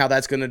like somehow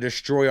that's going to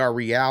destroy our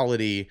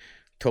reality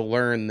to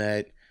learn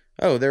that,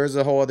 there is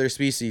a whole other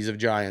species of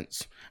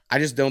giants. I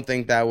just don't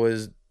think that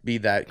would be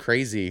that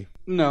crazy.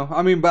 No,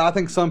 I mean, but I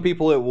think some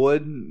people it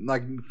would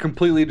like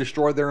completely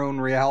destroy their own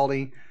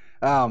reality.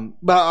 But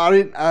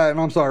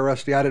I'm sorry,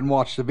 Rusty, I didn't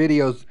watch the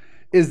videos.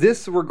 Is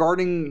this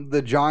regarding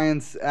the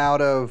giants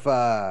out of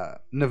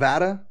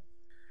Nevada?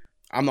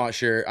 I'm not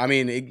sure. I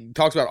mean, it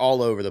talks about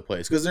all over the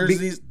place because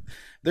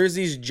there's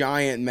these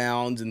giant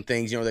mounds and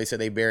things. You know, they said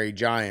they bury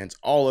giants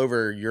all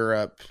over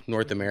Europe,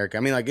 North America.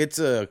 I mean, like it's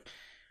a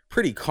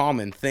pretty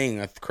common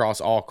thing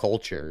across all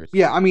cultures.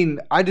 Yeah, I mean,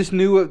 I just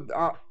knew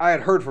I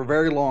had heard for a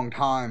very long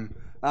time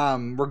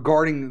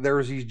regarding there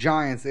was these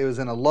giants. It was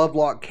in a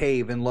Lovelock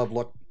cave in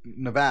Lovelock,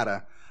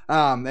 Nevada.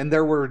 And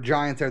there were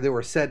giants there that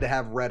were said to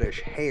have reddish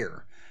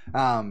hair.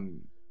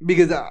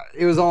 Because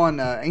it was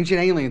on Ancient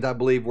Aliens, I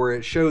believe, where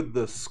it showed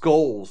the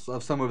skulls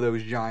of some of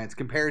those giants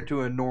compared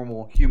to a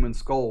normal human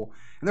skull.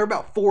 And they're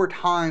about 4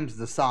 times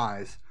the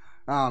size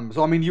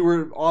So I mean, you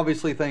were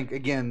obviously think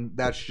again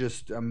that's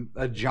just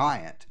a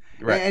giant,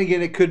 Right. and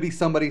again it could be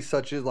somebody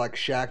such as like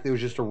Shaq that was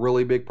just a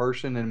really big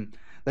person, and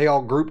they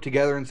all grouped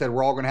together and said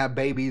we're all going to have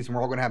babies and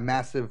we're all going to have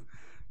massive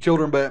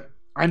children. But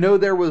I know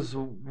there was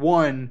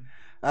one,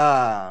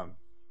 I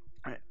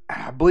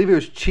believe it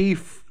was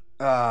Chief,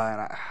 and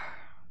I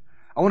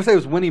want to say it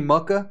was Winnie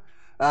Mucka,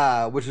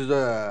 which is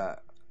I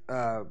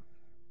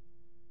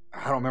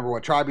don't remember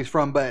what tribe he's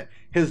from, but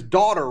his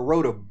daughter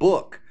wrote a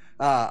book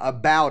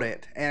about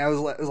it, and it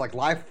was like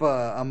Life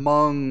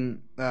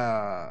Among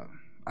I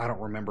don't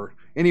remember.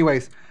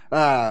 Anyways,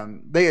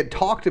 they had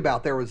talked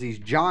about there was these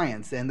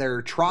giants, and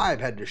their tribe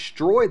had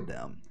destroyed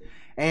them,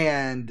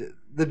 and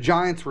the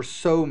giants were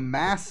so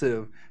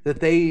massive that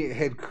they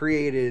had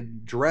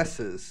created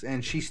dresses,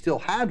 and she still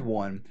had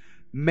one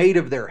made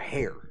of their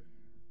hair.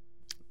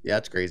 Yeah,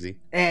 that's crazy.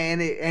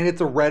 And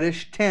it's a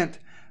reddish tint.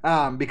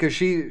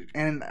 Because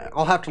and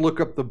I'll have to look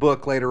up the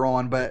book later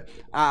on, but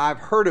I've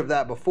heard of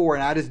that before,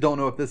 and I just don't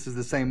know if this is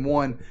the same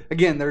one.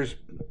 Again, there's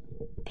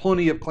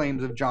plenty of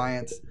claims of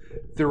giants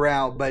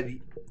throughout, but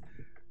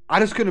I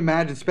just couldn't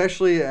imagine,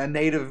 especially a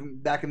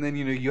native back and then,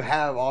 you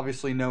have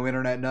obviously no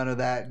internet, none of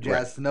that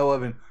jazz to know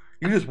of, and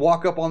you just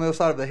walk up on the other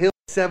side of the hill,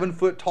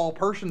 7-foot tall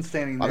person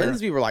standing there. I think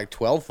these people were like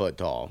 12 foot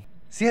tall.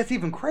 See, that's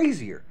even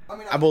crazier.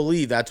 I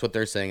believe that's what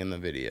they're saying in the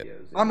video.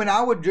 I mean,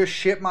 I would just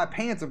shit my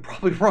pants and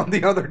probably run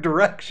the other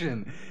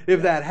direction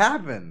if that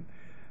happened,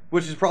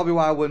 which is probably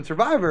why I wouldn't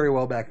survive very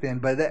well back then.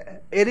 But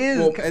it is.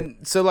 Well, and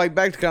so, like,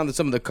 back to kind of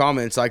some of the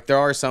comments, like, there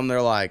are some that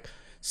are like,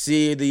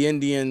 see, the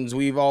Indians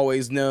we've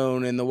always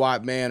known and the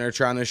white man are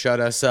trying to shut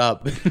us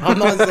up. I'm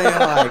not saying,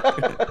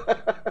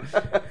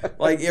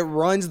 like, it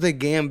runs the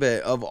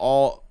gambit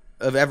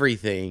of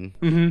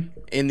everything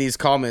in these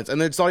comments,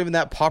 and it's not even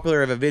that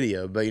popular of a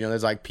video, but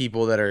there's like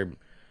people that are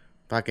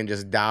fucking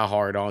just die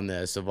hard on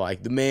this of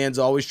like the man's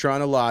always trying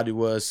to lie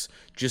to us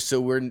just so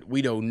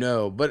we don't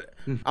know. But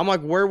I'm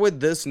like, where would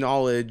this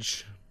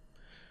knowledge,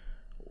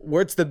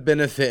 what's the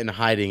benefit in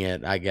hiding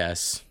it? I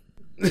guess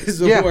this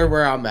is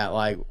where I'm at.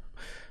 Like,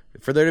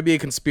 for there to be a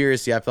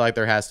conspiracy, I feel like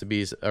there has to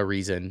be a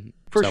reason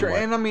for somewhat. sure.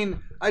 And I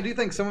mean, I do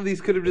think some of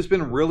these could have just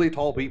been really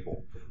tall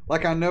people.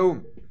 Like, I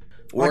know.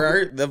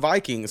 Or the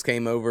Vikings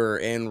came over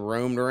and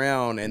roamed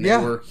around, and they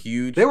were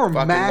huge. They were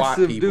fucking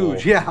massive white people.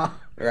 dudes, yeah.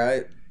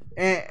 Right?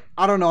 And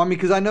I don't know. I mean,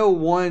 because I know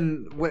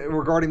one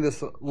regarding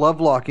this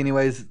Lovelock,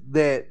 anyways,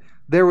 that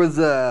there was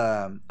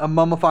a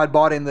mummified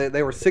body, and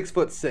they were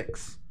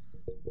 6'6",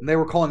 and they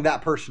were calling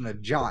that person a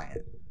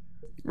giant.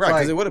 Right,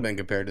 because it would have been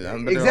compared to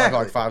them, but exactly.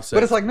 they're like 5'6".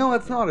 But it's like, no,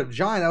 that's not a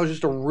giant. That was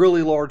just a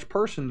really large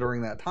person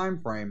during that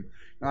time frame.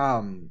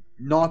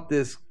 Not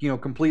this,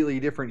 completely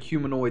different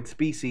humanoid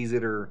species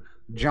that are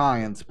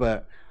giants.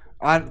 But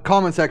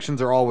comment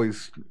sections are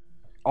always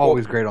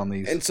great on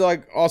these. And so,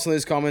 like, also in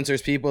these comments,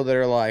 there's people that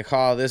are like,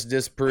 this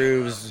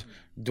disproves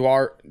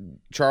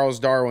Charles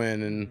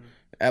Darwin and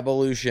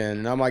evolution.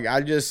 And I'm like,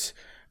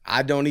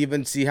 I don't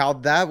even see how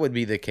that would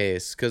be the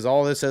case, because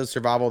all this says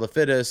survival of the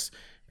fittest,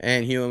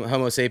 and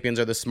Homo sapiens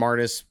are the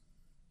smartest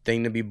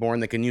thing to be born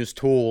that can use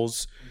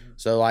tools.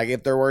 So, like,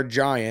 if there were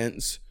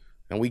giants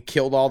and we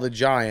killed all the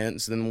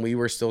giants, then we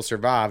were still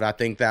survived. I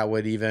think that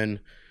would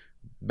even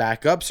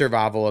back up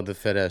survival of the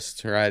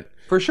fittest, right?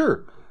 For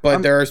sure.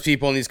 But there's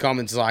people in these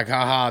comments like,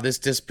 this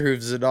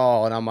disproves it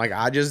all. And I'm like,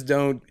 I just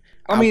don't.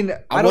 I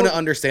want to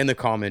understand the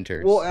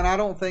commenters. Well, and I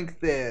don't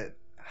think that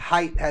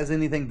height has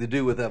anything to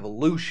do with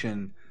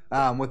evolution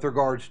with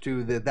regards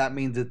to that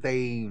means that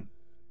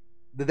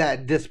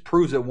that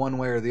disproves it one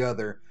way or the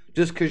other.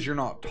 Just because you're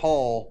not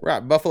tall. Right.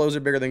 Buffaloes are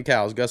bigger than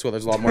cows. Guess what?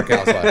 There's a lot more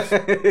cows left.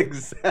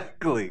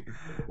 Exactly.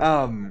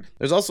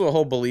 There's also a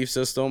whole belief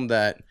system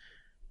that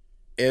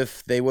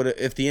if the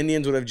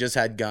Indians would have just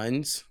had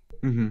guns,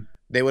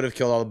 they would have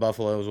killed all the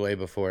buffaloes way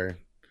before.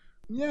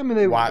 Yeah, I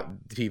mean,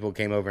 white people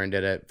came over and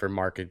did it for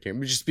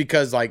marketing. Just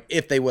because, like,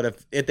 if they would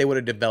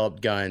have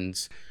developed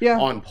guns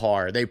on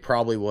par, they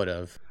probably would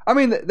have. I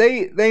mean,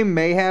 they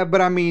may have,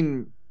 but I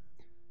mean,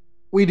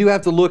 we do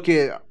have to look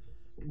at.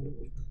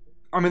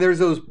 I mean, there's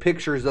those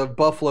pictures of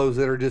buffaloes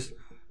that are just,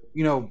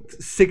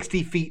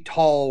 60 feet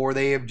tall, where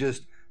they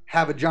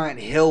have a giant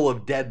hill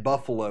of dead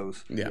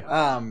buffaloes.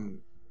 Yeah.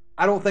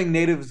 I don't think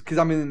natives, because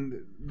I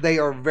mean, they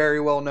are very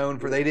well known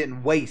for they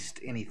didn't waste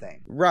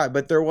anything. Right,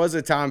 but there was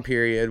a time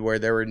period where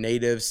there were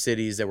native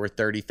cities that were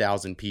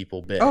 30,000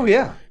 people big. Oh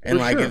yeah, and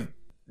if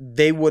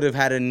they would have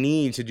had a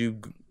need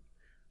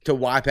to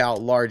wipe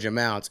out large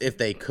amounts if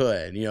they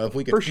could. If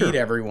we could feed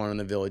everyone in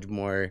the village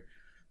more.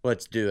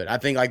 Let's do it. I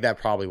think like that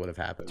probably would have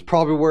happened. It's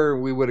probably where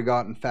we would have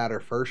gotten fatter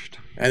first.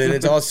 And then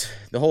it's also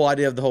the whole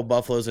idea of the whole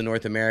buffaloes in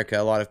North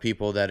America. A lot of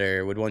people that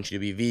would want you to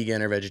be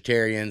vegan or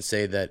vegetarian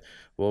say that,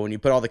 well, when you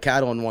put all the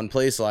cattle in one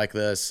place like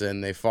this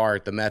and they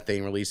fart, the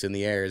methane released in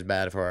the air is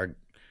bad for our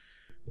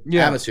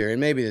atmosphere.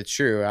 And maybe it's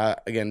true. I,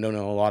 again, don't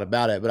know a lot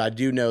about it. But I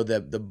do know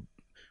that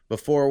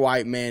before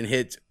white man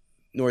hit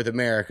North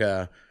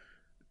America,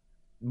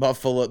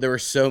 there were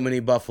so many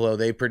buffalo,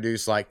 they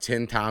produce like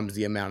 10 times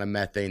the amount of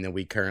methane that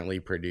we currently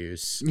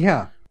produce.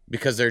 Yeah.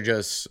 Because they're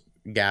just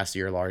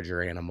gassier,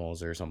 larger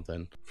animals or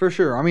something. For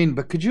sure. I mean,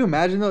 but could you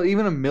imagine though,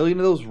 even 1,000,000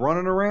 of those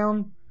running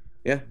around?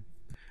 Yeah.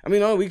 I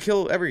mean, we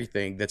kill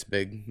everything that's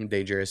big and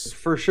dangerous.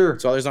 For sure.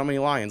 So there's not many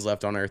lions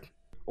left on Earth.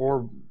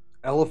 Or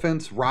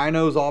elephants,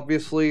 rhinos,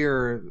 obviously,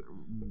 or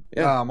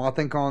Yeah. I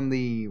think on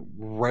the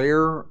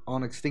rare,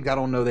 on extinct, I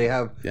don't know. They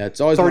have Yeah,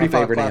 it's always my 35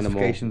 favorite animal.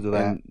 classifications of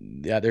that.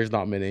 And, yeah, there's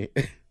not many.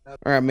 All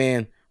right,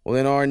 man. Well,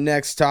 then our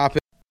next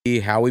topic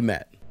is how we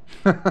met.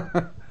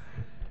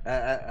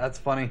 That's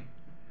funny.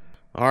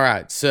 All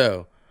right,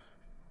 so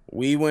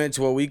we went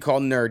to what we call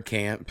nerd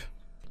camp,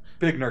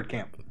 Big nerd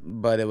camp.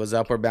 but it was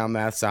Upward Bound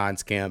Math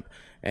Science Camp,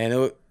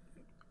 and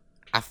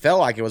I felt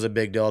like it was a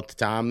big deal at the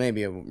time.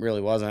 Maybe it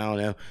really wasn't. I don't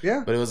know.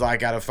 Yeah. But it was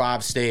like out of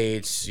 5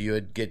 states, you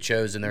would get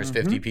chosen. There's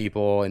 50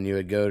 people, and you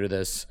would go to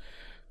this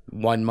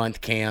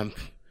 1-month camp.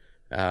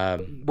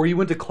 Where you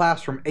went to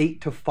class from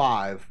 8 to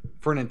 5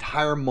 for an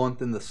entire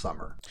month in the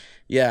summer.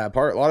 Yeah, a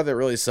lot of it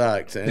really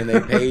sucked, and they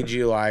paid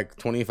you like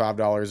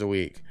 $25 a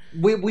week.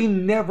 We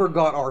never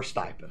got our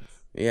stipends.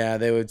 Yeah,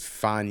 they would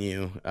fine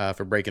you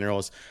for breaking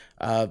rules.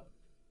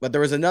 But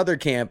there was another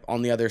camp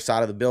on the other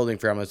side of the building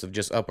from us of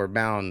just Upward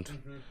Bound.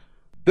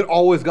 That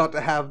always got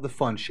to have the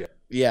fun shit.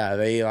 Yeah,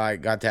 they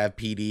like got to have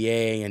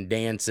PDA and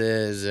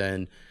dances,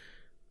 and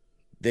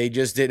they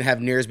just didn't have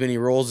near as many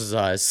rules as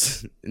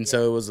us, and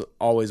so it was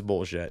always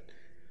bullshit.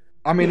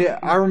 I mean,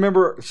 I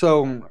remember,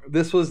 so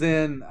this was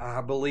in,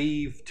 I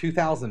believe,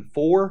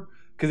 2004,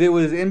 because it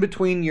was in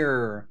between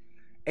your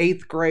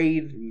 8th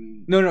grade,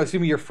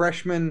 your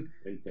freshman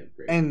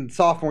and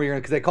sophomore year,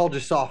 because they called you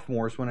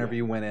sophomores whenever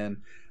you went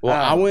in.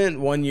 Well, I went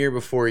 1 year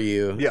before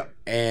you, Yeah.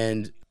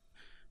 and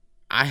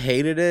I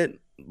hated it.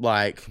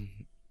 Like,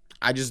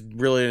 I just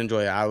really didn't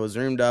enjoy it. I was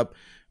roomed up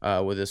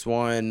with this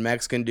one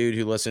Mexican dude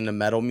who listened to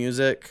metal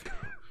music.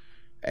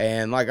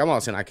 And, like, I'm not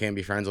saying I can't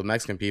be friends with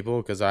Mexican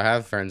people because I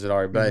have friends that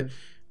are. But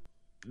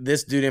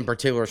this dude in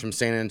particular is from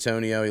San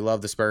Antonio. He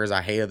loved the Spurs.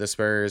 I hated the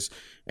Spurs.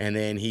 And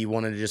then he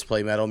wanted to just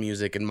play metal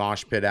music and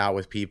mosh pit out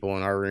with people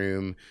in our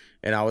room.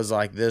 And I was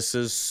like, this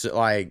is,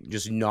 like,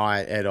 just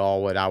not at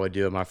all what I would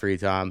do in my free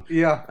time.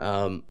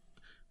 Yeah.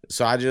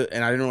 So I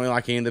didn't really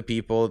like any of the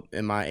people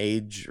in my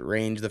age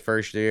range the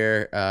first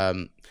year.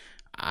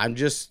 I'm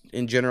just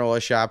in general a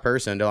shy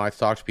person. Don't like to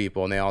talk to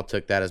people, and they all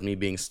took that as me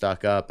being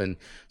stuck up, and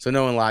so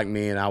no one liked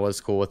me, and I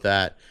was cool with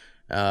that.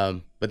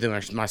 But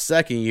then my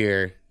second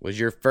year was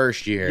your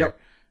first year,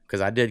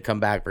 because I did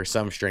come back for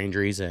some strange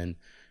reason,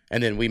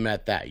 and then we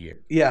met that year.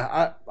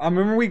 Yeah, I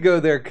remember we go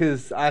there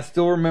because I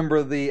still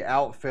remember the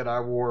outfit I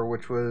wore,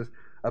 which was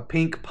a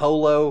pink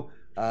polo,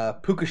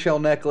 puka shell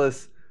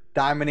necklace,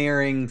 diamond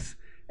earrings,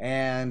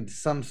 and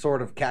some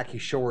sort of khaki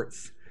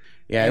shorts.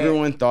 Yeah,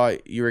 everyone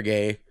thought you were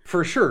gay.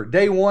 For sure.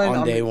 Day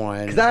one. Day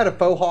one. Because I had a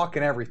faux hawk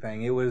and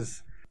everything. It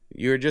was...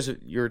 You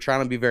were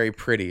trying to be very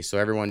pretty, so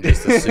everyone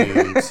just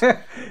assumed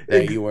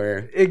that you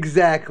were.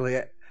 Exactly.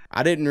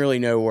 I didn't really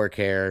know work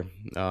hair.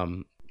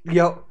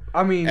 Yep.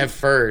 I mean... At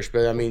first,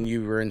 but I mean,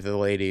 you were into the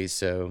ladies,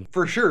 so...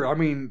 For sure. I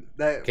mean,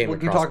 we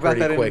can talk about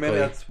that in a minute.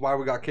 That's why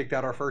we got kicked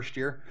out our first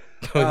year.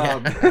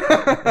 But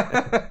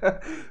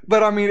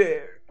I mean,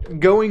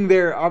 going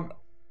there...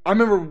 I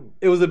remember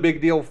it was a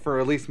big deal for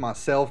at least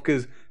myself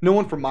because no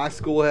one from my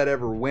school had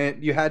ever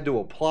went. You had to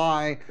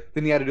apply,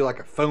 then you had to do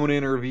like a phone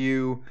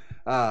interview,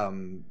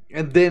 and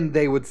then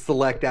they would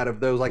select out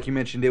of those. Like you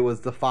mentioned, it was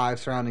the 5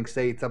 surrounding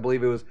states. I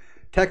believe it was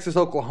Texas,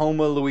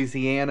 Oklahoma,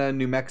 Louisiana,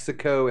 New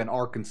Mexico, and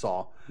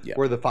Arkansas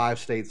were the 5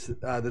 states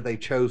that they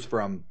chose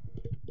from.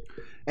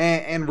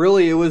 And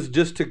really, it was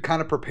just to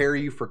kind of prepare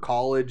you for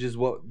college is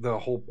what the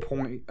whole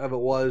point of it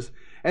was.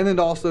 And then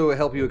to also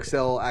help you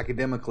excel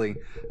academically.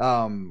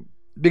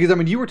 Because, I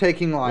mean, you were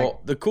taking like...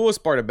 Well, the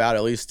coolest part about it,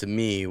 at least to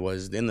me,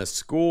 was in the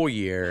school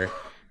year,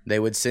 they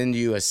would send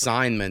you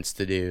assignments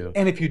to do.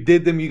 And if you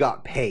did them, you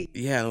got paid.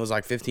 Yeah, and it was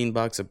like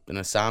 $15 an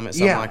assignment,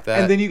 something like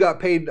that. And then you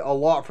got paid a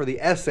lot for the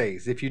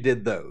essays if you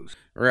did those.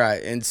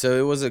 Right, and so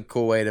it was a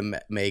cool way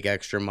to make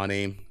extra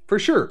money. For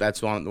sure.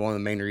 That's one of the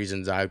main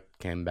reasons I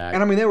came back.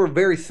 And, I mean, they were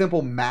very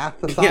simple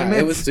math assignments.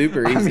 Yeah, it was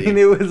super easy. I mean,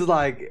 it was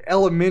like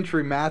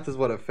elementary math is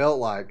what it felt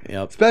like.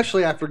 Yep.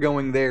 Especially after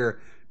going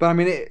there. But, I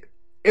mean,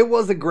 it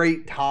was a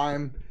great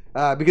time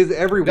because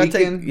every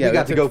weekend we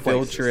got to go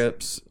field places.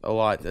 Trips a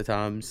lot of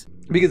times.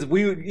 Because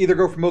we would either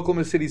go from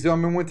Oklahoma City Zoo. I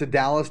remember we went to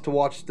Dallas to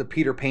watch the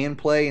Peter Pan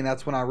play, and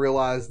that's when I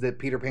realized that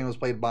Peter Pan was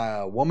played by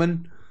a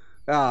woman.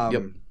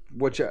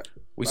 Which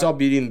we saw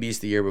Beauty and the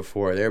Beast the year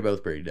before. They were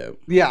both pretty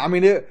dope. Yeah, I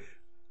mean,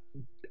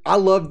 I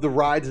loved the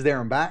rides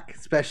there and back,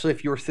 especially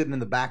if you were sitting in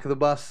the back of the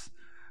bus.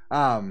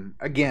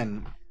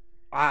 Again,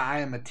 I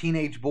am a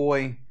teenage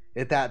boy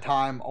at that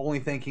time, only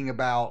thinking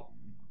about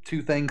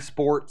 2 things: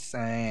 sports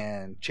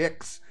and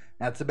chicks.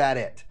 That's about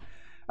it.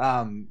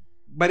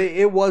 But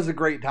it was a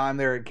great time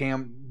there at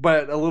camp.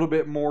 But a little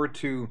bit more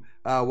to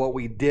what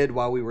we did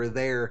while we were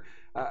there.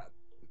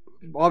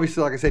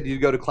 Obviously, like I said,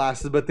 you'd go to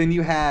classes, but then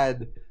you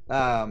had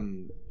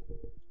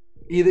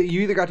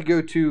either got to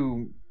go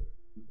to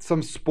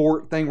some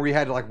sport thing where you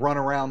had to like run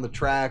around the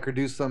track or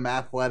do some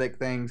athletic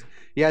things.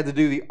 You had to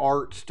do the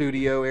art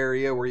studio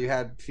area where you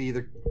had to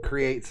either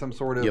create some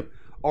sort of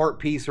art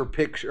piece or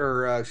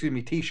picture, or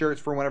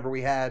T-shirts for whenever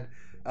we had.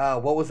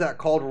 What was that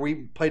called? Where we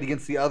played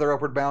against the other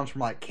Upward Bounds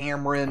from like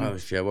Cameron. Oh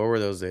shit! What were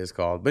those days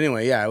called? But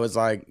anyway, yeah, it was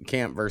like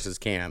camp versus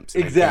camps.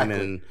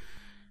 Exactly. It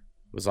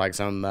was like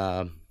some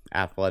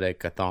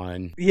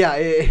athletic-a-thon. Yeah,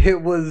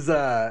 it was.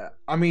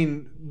 I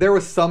mean, there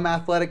was some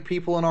athletic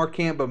people in our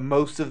camp, but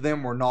most of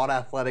them were not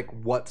athletic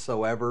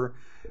whatsoever.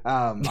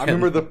 I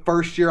remember the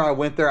first year I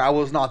went there, I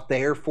was not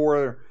there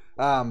for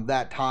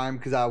that time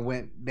because I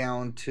went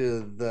down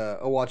to the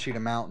Ouachita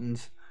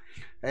Mountains.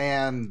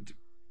 And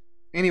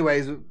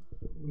anyways,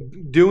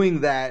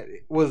 doing that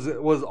was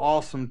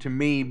awesome to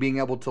me, being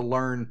able to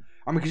learn.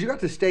 I mean, because you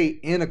got to stay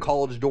in a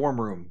college dorm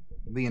room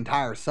the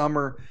entire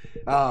summer.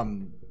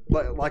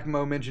 Like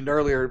Mo mentioned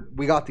earlier,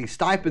 we got these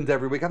stipends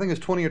every week. I think it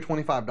was $20 or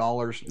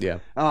 $25. Yeah.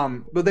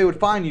 But they would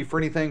fine you for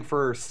anything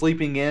for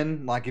sleeping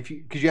in, like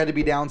because you had to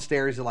be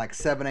downstairs at like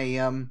 7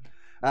 a.m.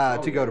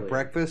 To go to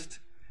breakfast.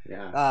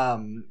 Yeah.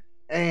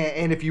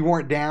 And if you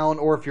weren't down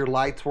or if your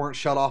lights weren't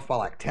shut off by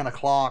like 10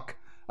 o'clock,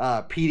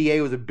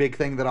 PDA was a big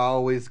thing that I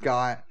always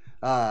got.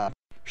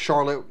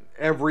 Charlotte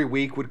every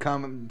week would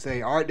come and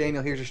say, "All right,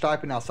 Daniel, here's your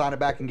stipend. Now sign it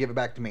back and give it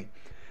back to me."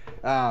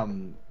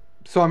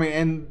 So, I mean,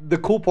 and the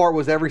cool part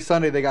was every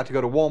Sunday they got to go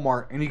to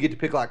Walmart and you get to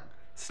pick like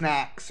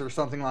snacks or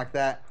something like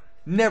that.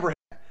 Never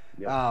had.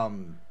 Yeah.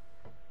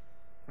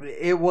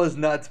 It was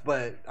nuts,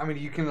 but I mean,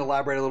 you can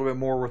elaborate a little bit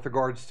more with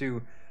regards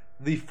to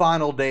the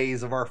final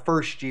days of our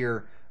first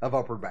year of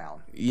Upward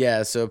Bound.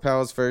 Yeah, so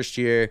Powell's first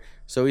year.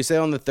 So we stayed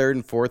on the 3rd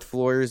and 4th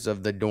floors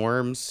of the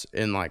dorms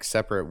in like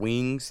separate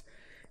wings.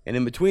 And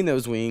in between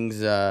those wings,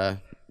 there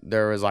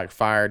was like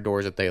fire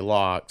doors that they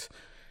locked.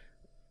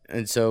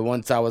 And so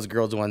one side was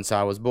girls, one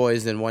side was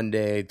boys. And one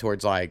day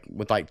towards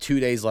with 2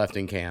 days left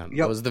in camp,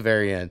 that was the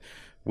very end,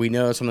 we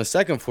noticed on the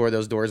 2nd floor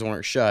those doors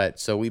weren't shut.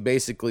 So we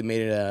basically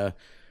made it a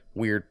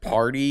weird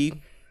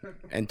party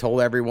and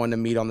told everyone to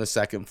meet on the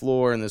 2nd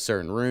floor in a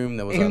certain room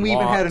that was unlocked. And we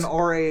even had an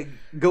RA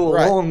go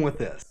along with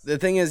this. The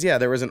thing is, yeah,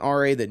 there was an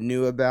RA that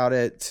knew about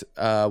it,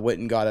 went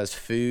and got us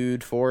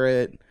food for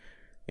it.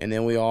 And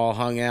then we all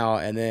hung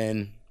out. And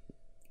then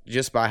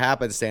just by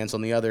happenstance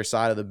on the other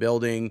side of the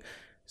building,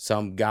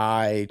 some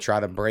guy tried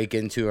to break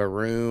into a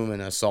room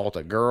and assault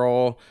a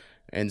girl.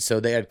 And so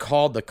they had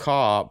called the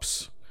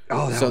cops.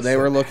 So they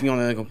were looking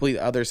on the complete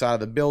other side of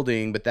the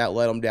building, but that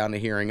led them down to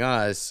hearing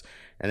us.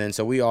 And then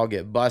so we all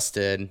get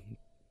busted.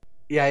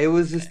 Yeah, it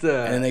was just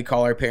and then they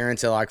call our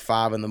parents at like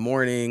 5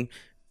 a.m.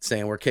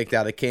 saying we're kicked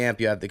out of camp.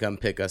 You have to come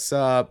pick us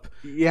up.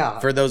 Yeah.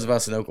 For those of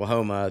us in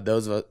Oklahoma,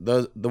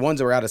 the ones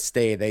that were out of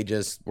state, they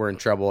just were in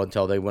trouble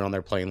until they went on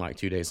their plane like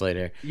 2 days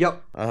later.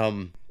 Yep.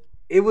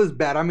 It was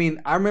bad. I mean,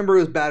 I remember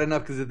it was bad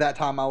enough because at that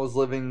time I was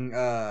living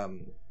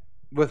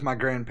with my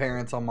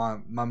grandparents on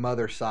my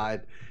mother's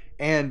side.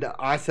 And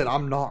I said,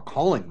 I'm not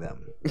calling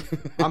them.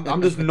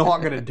 I'm just not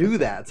going to do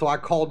that. So I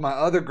called my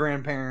other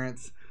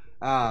grandparents,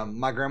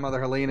 my grandmother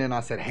Helena, and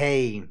I said,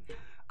 "Hey,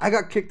 I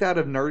got kicked out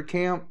of nerd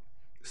camp.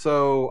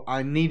 So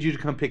I need you to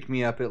come pick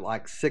me up at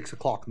like 6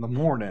 o'clock in the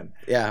morning."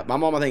 Yeah, my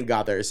mom I think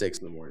got there at 6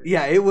 in the morning.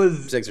 Yeah, it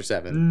was 6 or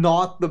 7.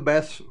 Not the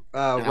best.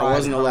 I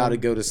wasn't allowed to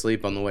go to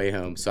sleep on the way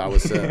home, so I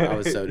was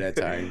so dead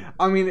tired.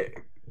 I mean,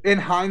 in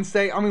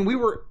hindsight, we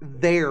were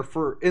there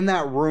in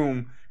that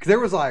room because there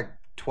was like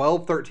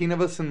 12, 13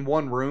 of us in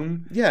one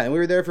room. Yeah, and we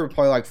were there for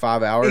probably like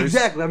 5 hours.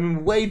 Exactly.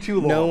 Way too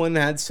long. No one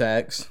had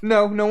sex.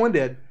 No one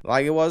did.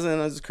 Like, it wasn't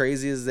as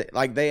crazy as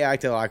they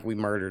acted like we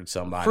murdered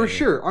somebody. For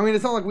sure.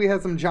 It's not like we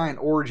had some giant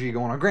orgy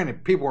going on.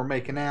 Granted, people were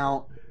making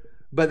out,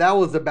 but that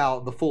was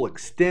about the full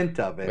extent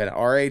of it. We had an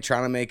RA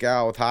trying to make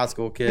out with high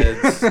school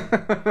kids.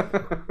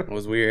 It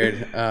was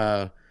weird.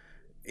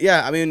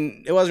 Yeah,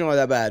 it wasn't really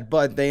that bad,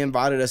 but they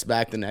invited us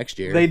back the next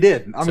year. They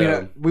did.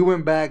 We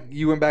went back.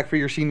 You went back for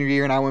your senior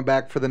year, and I went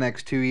back for the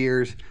next 2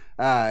 years.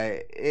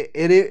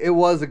 It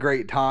was a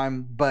great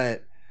time,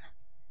 but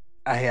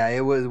yeah,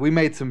 it was.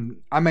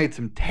 I made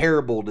some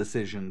terrible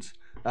decisions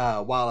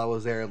while I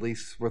was there, at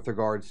least with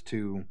regards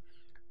to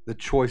the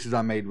choices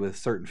I made with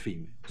certain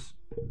females.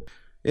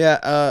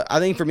 Yeah, I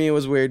think for me it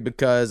was weird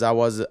because I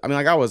was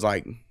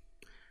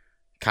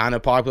kind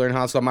of popular in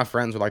high school. My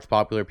friends were like the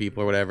popular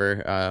people or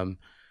whatever.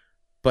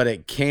 But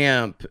at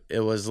camp, it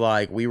was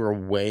like we were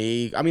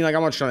I'm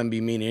not trying to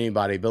be mean to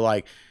anybody, but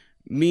like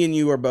me and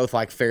you were both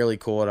like fairly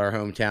cool at our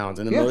hometowns.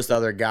 And then most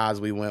other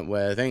guys we went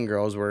with and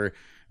girls were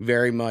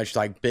very much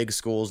like big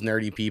schools,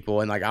 nerdy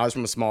people. And like I was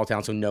from a small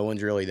town, so no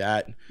one's really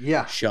that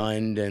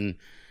shunned. And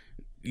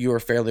you were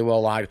fairly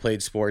well liked,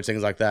 played sports,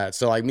 things like that.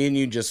 So like me and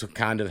you just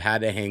kind of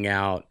had to hang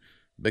out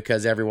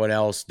because everyone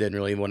else didn't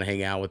really want to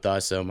hang out with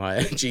us so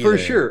much either. For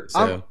sure.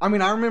 So. I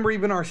remember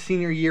even our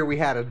senior year, we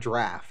had a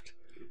draft.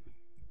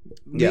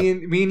 Me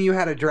and you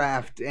had a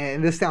draft,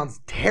 and this sounds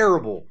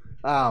terrible.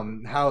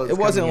 How it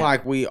wasn't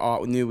like we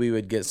all knew we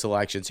would get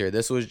selections here.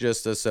 This was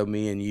just so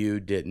me and you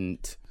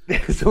didn't.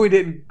 So we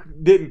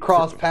didn't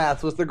cross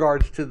paths with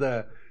regards to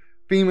the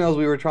females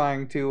we were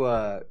trying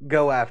to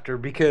go after,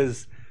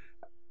 because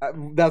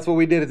That's what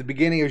we did at the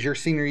beginning. It was your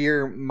senior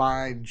year,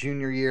 my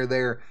junior year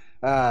there.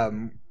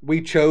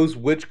 We chose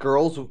which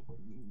girls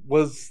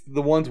was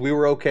the ones we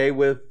were okay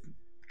with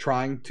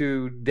trying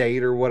to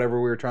date or whatever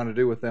we were trying to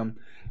do with them.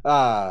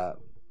 And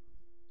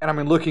I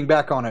mean, looking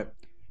back on it,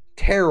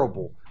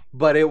 terrible,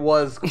 but it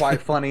was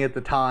quite funny at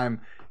the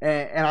time.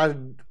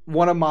 And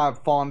one of my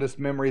fondest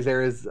memories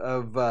there is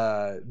of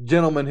a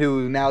gentleman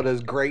who now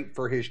does great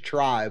for his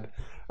tribe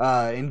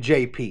in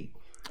JP.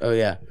 Oh,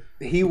 yeah.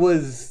 He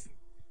was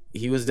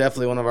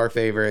definitely one of our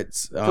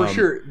favorites. For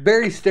sure.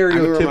 Very stereotypical. I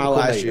remember my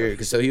last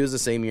year, so he was the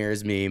same year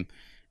as me.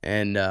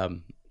 And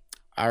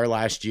our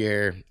last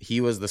year,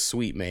 he was the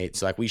suite mate.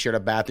 So, like, we shared a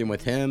bathroom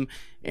with him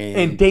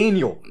and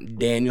Daniel.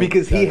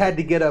 Because he had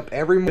to get up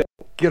every morning,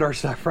 get our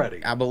stuff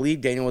ready. I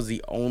believe Daniel was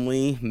the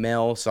only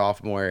male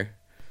sophomore.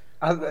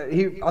 I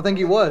think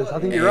he was. I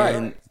think you're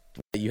right.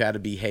 You had to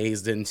be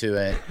hazed into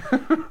it,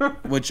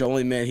 which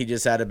only meant he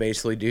just had to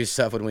basically do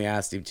stuff when we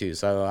asked him to.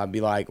 So I'd be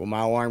like, when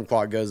my alarm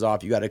clock goes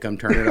off, you got to come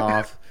turn it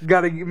off.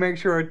 Got to make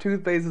sure our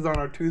toothpaste is on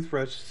our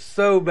toothbrush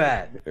so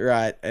bad.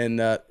 Right.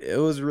 And it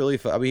was really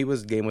fun. I mean, he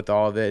was game with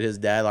all of it. His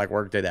dad like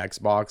worked at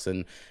Xbox,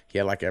 and he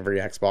had like every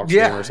Xbox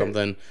game or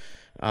something.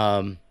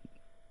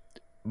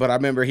 But I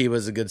remember he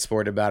was a good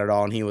sport about it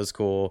all, and he was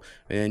cool.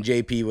 And then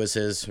JP was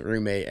his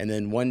roommate. And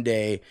then one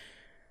day,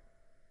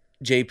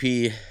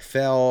 JP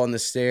fell on the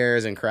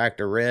stairs and cracked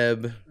a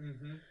rib.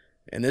 Mm-hmm.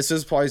 And this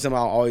is probably something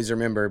I'll always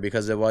remember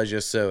because it was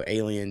just so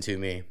alien to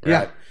me. Right?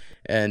 Yeah.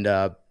 And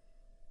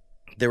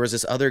there was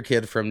this other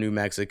kid from New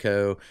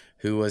Mexico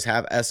who was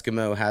half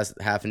Eskimo,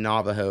 half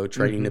Navajo,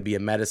 training to be a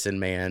medicine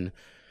man,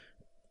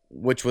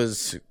 which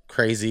was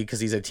crazy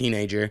because he's a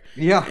teenager.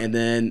 Yeah. And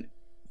then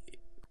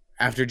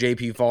after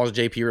JP falls,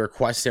 JP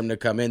requests him to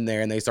come in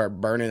there, and they start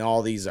burning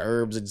all these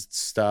herbs and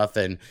stuff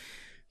and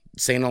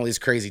saying all these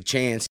crazy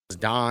chants. He was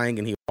dying,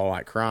 and he was all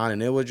like crying,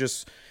 and it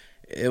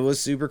was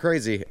super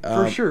crazy.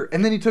 For sure.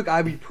 And then he took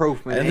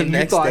ibuprofen, and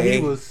you thought he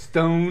was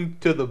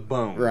stoned to the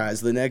bone. Right.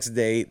 So the next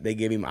day, they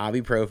gave him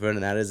ibuprofen,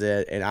 and that is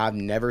it. And I've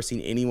never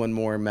seen anyone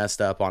more messed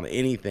up on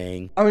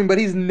anything. I mean, but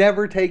he's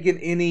never taken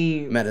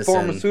any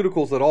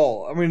pharmaceuticals at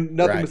all. I mean,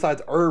 nothing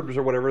besides herbs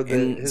or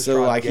whatever.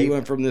 So, like, he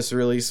went from this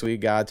really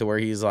sweet guy to where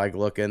he's, like,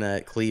 looking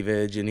at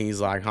cleavage, and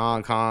he's like,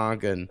 honk,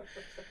 honk, and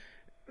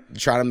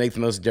trying to make the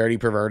most dirty,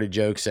 perverted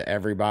jokes to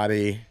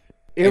everybody.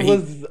 It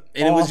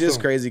was just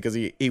crazy because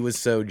he was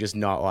so just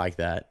not like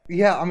that.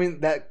 Yeah, I mean,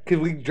 because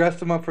we dressed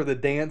him up for the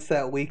dance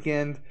that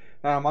weekend.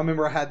 I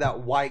remember I had that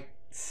white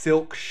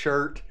silk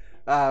shirt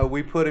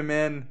we put him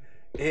in.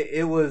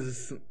 That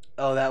was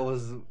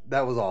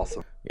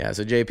awesome. Yeah,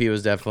 so JP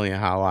was definitely a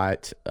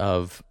highlight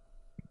of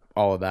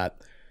all of that.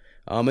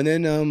 And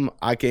then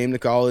I came to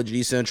college,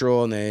 East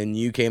Central, and then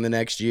you came the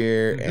next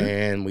year,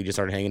 and we just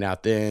started hanging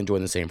out then,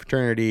 joined the same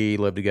fraternity,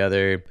 lived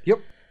together. Yep.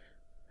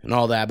 And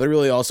all that. But it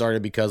really all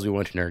started because we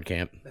went to nerd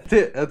camp. That's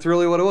it. That's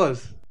really what it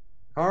was.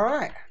 All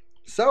right.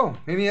 So,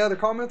 any other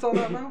comments on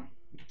that now?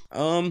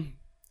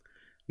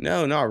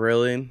 No, not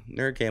really.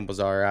 Nerd camp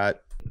was all right.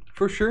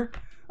 For sure.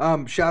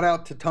 Shout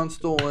out to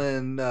Tunstall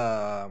and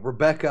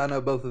Rebecca. I know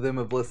both of them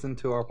have listened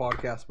to our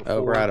podcast before.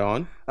 Oh, right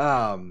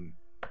on.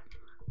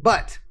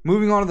 But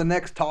moving on to the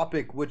next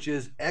topic, which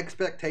is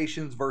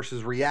expectations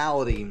versus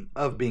reality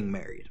of being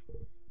married.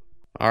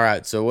 All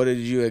right. So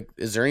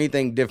is there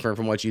anything different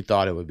from what you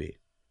thought it would be?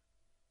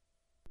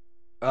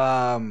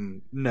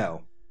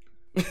 No.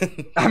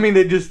 I mean,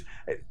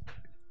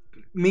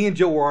 me and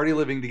Jill were already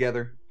living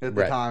together at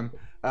the time.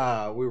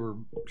 We were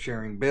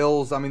sharing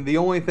bills. I mean, the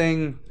only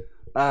thing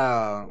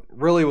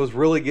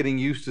was getting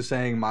used to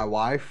saying my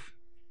wife.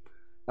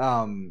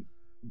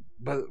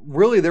 But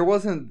really there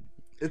wasn't,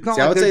 it's not.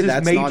 See, I would say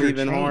that's not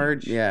even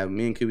hard. Yeah,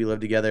 me and Kubi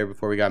lived together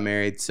before we got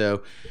married,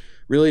 so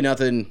really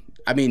nothing.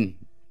 I mean,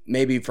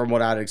 maybe from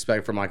what I'd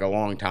expect from like a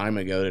long time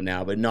ago to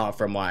now, but not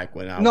from like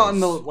when I was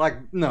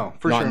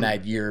not in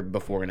that year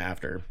before and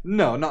after.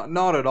 No,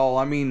 not at all.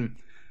 I mean,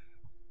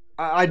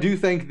 I do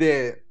think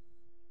that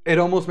it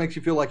almost makes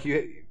you feel like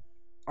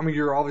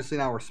you're obviously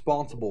now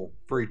responsible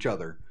for each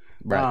other,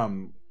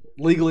 right?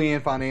 Legally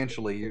and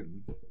financially. You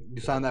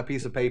sign that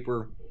piece of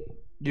paper,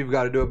 you've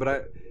got to do it.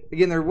 But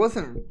again,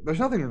 there's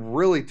nothing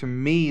really to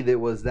me that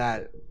was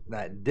that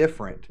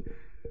different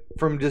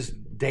from just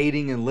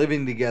dating and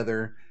living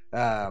together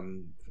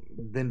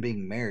than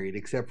being married,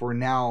 except for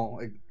now,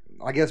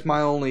 I guess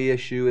my only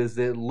issue is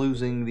that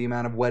losing the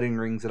amount of wedding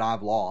rings that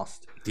I've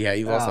lost. Yeah,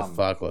 you lost a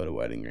fuckload of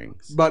wedding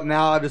rings. But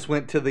now I just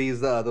went to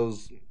these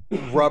those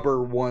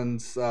rubber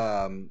ones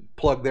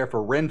plugged there for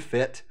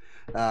RenFit.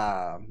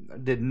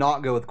 Did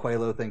not go with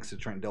Quelo, thanks to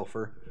Trent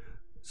Dilfer.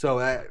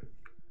 So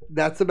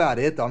that's about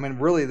it, though. I mean,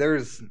 really,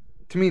 there's,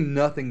 to me,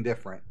 nothing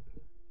different.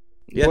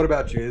 Yeah. What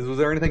about you? Was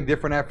there anything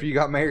different after you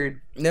got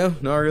married? No,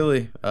 not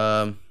really.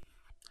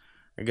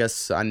 I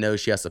guess I know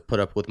she has to put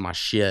up with my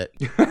shit.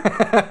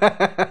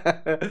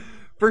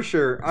 For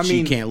sure. I mean,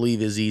 she can't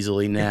leave as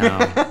easily now.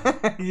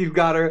 You've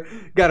got her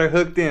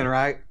hooked in,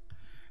 right?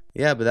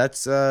 Yeah, but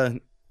that's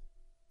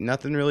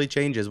nothing really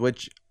changes.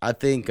 Which I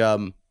think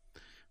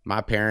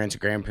my parents,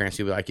 grandparents,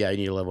 would be like, "Yeah, you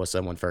need to live with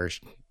someone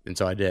first." And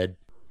so I did.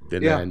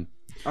 And Yeah. then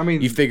I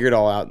mean, you figure it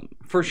all out.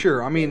 for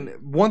sure. I mean,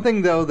 one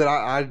thing though that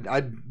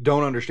I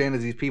don't understand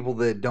is these people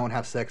that don't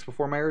have sex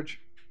before marriage.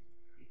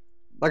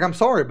 Like, I'm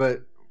sorry,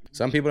 but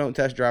Some people don't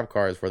test drive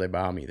cars before they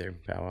buy them either.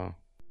 PowWow.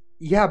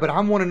 yeah, but I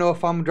want to know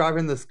if I'm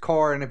driving this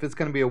car and if it's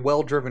going to be a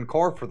well-driven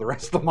car for the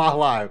rest of my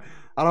life.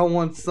 I don't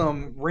want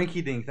some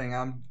rinky-dink thing.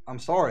 I'm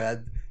sorry.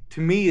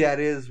 To me, that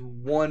is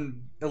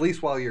one, at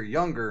least while you're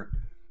younger,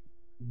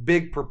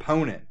 big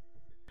proponent.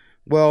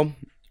 Well,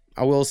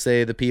 I will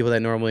say the people that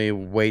normally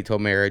wait till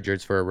marriage,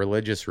 it's for a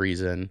religious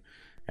reason.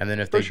 And then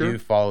if For they sure. do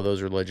follow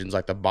those religions,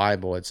 like the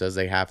Bible, it says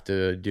they have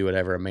to do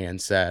whatever a man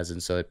says.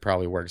 And so it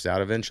probably works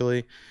out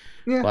eventually.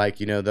 Yeah. Like,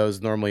 those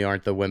normally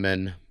aren't the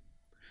women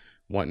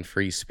wanting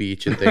free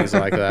speech and things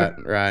like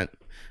that, right?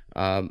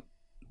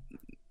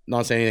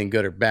 Not saying anything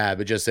good or bad,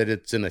 but just that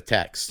it's in the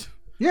text.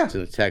 Yeah. It's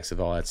in the text of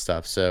all that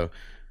stuff. So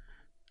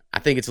I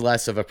think it's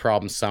less of a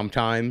problem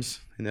sometimes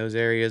in those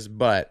areas,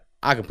 but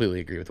I completely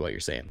agree with what you're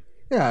saying.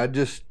 Yeah, don't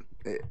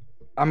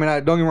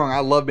get me wrong. I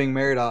love being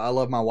married. I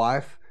love my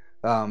wife.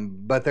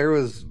 But there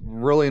was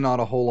really not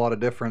a whole lot of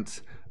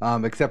difference,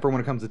 except for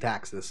when it comes to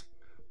taxes.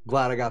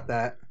 Glad I got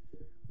that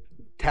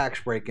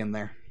tax break in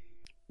there.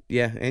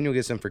 Yeah, and you'll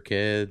get some for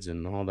kids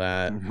and all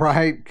that.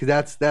 Right?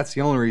 Because that's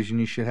the only reason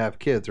you should have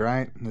kids,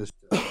 right?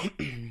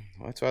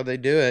 That's why they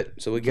do it,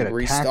 so we Get can a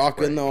tax restock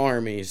in break. the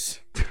armies.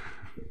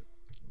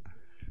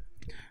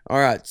 All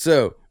right,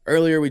 so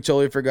earlier we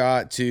totally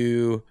forgot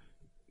to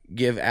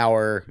give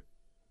our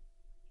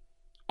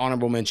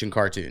honorable mention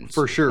cartoons.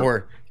 For sure.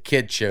 Or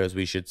kid shows,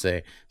 we should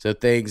say. So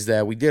things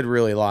that we did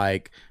really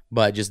like,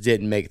 but just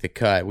didn't make the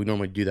cut. We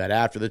normally do that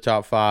after the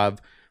top 5,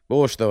 but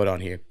we'll just throw it on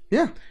here.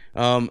 Yeah.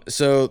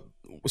 So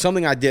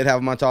something I did have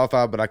in my top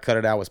 5, but I cut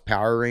it out, was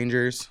Power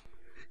Rangers.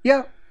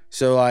 Yeah.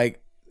 So,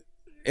 like,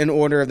 in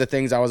order of the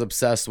things I was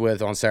obsessed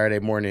with on Saturday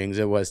mornings,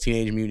 it was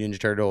Teenage Mutant Ninja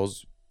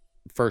Turtles,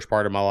 first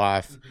part of my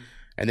life,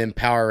 and then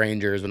Power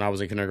Rangers when I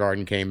was in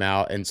kindergarten came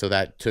out, and so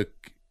it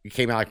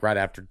came out like right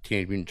after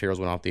Teenage Mutant Turtles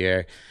went off the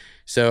air.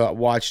 So I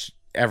watched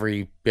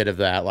every bit of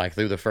that, like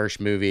through the first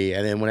movie,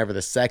 and then whenever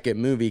the second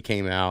movie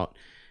came out,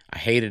 I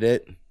hated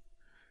it.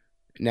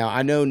 Now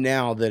I know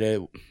now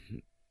that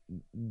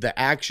the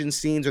action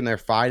scenes when they're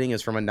fighting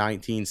is from a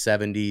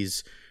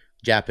 1970s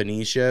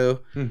Japanese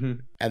show, Mm-hmm.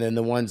 and then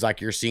the ones like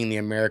you're seeing the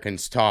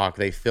Americans talk,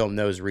 they filmed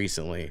those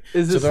recently.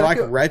 Is So the they're like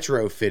second-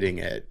 retrofitting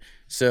it.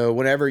 So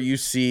whenever you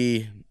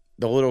see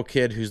the little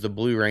kid who's the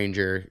Blue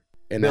Ranger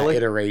in Billy? that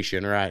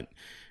iteration, right?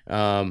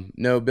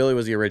 No, Billy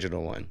was the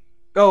original one.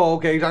 Oh,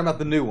 okay. You're talking about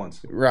the new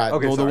ones. Right.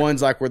 Okay, Well, the sorry.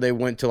 ones like where they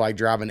went to like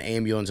driving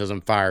ambulances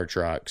and fire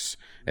trucks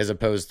as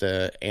opposed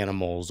to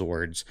animal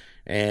Zords.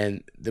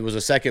 And there was a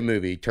second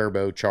movie,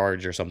 Turbo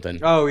Charge or something.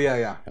 Oh,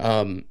 yeah.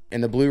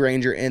 And the Blue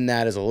Ranger in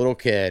that is a little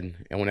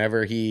kid. And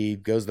whenever he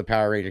goes to the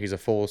Power Ranger, he's a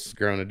full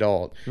grown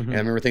adult. Mm-hmm. And I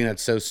remember thinking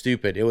that's so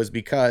stupid. It was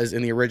because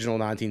in the original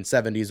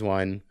 1970s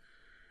one,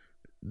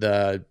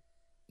 the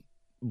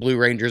Blue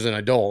Ranger's an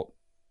adult.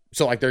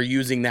 So like they're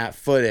using that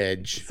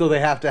footage. So they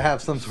have to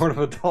have some sort of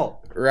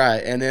adult. Right.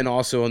 And then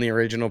also in the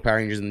original Power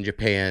Rangers in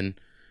Japan,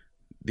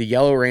 the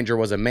Yellow Ranger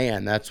was a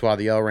man. That's why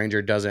the Yellow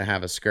Ranger doesn't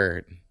have a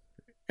skirt.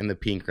 And the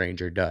Pink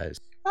Ranger does.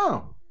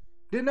 Oh,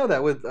 didn't know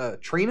that with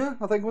Trina,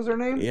 I think was her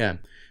name. Yeah.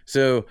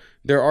 So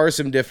there are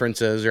some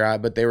differences, right?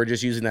 But they were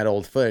just using that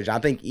old footage. I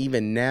think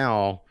even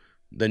now,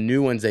 the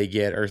new ones they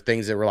get are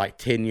things that were like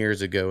 10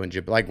 years ago in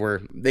Japan. Like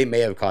where they may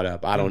have caught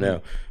up. I don't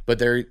know. But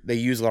they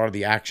use a lot of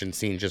the action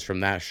scenes just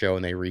from that show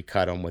and they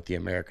recut them with the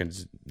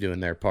Americans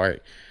doing their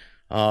part.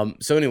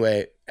 So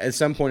anyway, at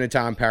some point in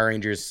time, Power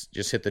Rangers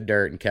just hit the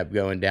dirt and kept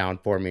going down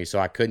for me. So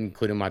I couldn't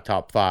include in my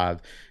top 5.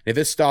 If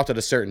it stopped at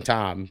a certain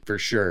time, for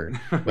sure.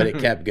 But it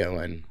kept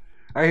going.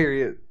 I hear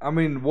you. I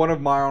mean, one of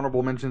my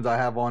honorable mentions I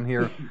have on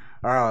here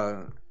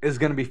is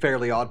going to be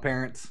Fairly Odd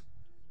Parents.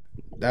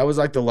 That was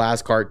like the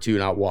last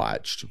cartoon I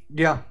watched.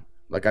 Yeah.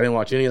 Like I didn't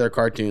watch any other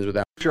cartoons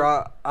without.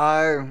 Sure.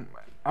 I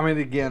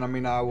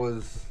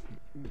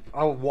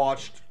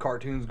watched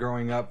cartoons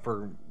growing up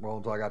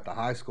until I got to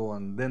high school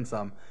and then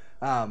some.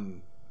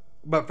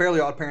 But Fairly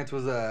Odd Parents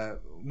was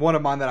one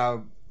of mine that I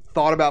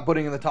thought about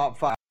putting in the top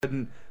 5,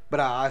 but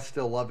I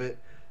still love it.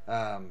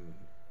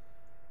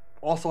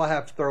 Also, I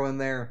have to throw in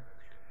there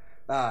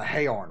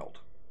Hey Arnold.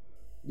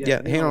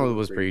 Yeah, Arnold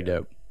was pretty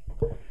dope.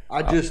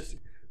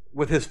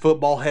 With his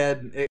football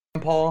head at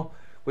Grandpa,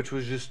 which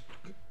was just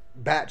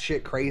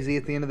batshit crazy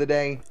at the end of the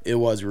day. It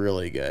was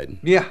really good.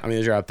 Yeah. I mean,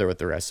 those are up there with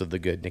the rest of the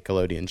good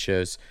Nickelodeon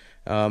shows.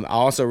 I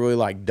also really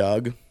like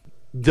Doug.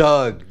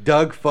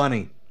 Doug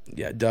funny.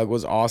 Yeah, Doug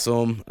was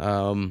awesome.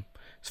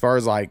 As far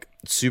as like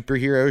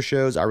superhero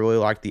shows, I really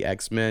liked the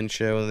X-Men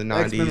show in the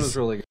 90s. X-Men was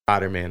really good.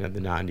 Spider-Man in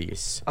the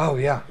 90s. Oh,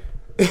 yeah.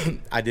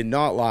 I did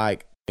not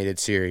like animated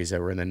series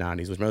that were in the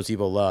 90s, which most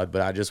people loved,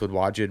 but I just would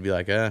watch it and be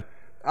like,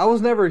 I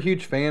was never a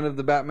huge fan of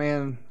the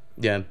Batman.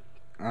 Yeah.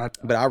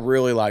 But I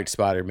really liked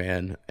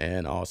Spider-Man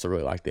and also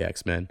really liked the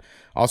X-Men.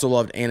 Also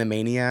loved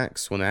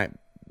Animaniacs when that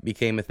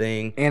became a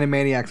thing.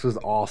 Animaniacs was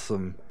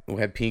awesome. We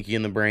had Pinky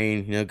and the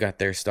Brain, got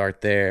their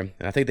start there.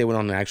 And I think they went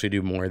on to actually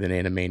do more than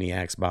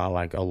Animaniacs by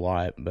like a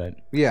lot. But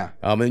yeah.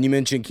 And you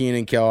mentioned Kenan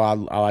and Kel.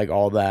 I like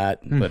all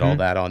that. Put all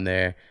that on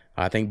there.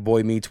 I think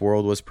Boy Meets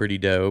World was pretty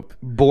dope.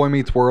 Boy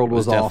Meets World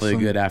was definitely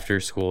awesome. a good after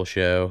school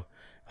show.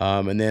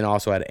 And then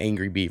also had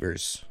Angry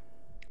Beavers.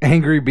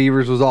 Angry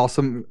Beavers was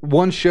awesome.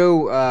 One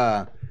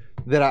show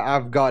that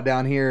I've got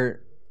down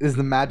here is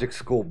the Magic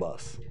School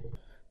Bus.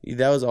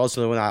 That was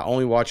also when I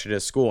only watched it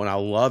at school, and I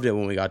loved it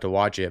when we got to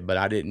watch it, but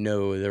I didn't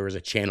know there was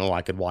a channel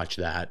I could watch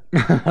that.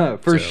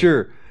 For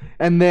sure.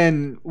 And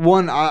then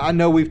one, I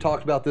know we've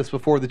talked about this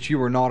before that you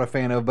were not a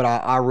fan of, but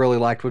I really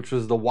liked, which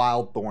was the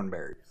Wild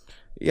Thornberrys.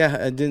 Yeah,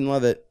 I didn't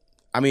love it.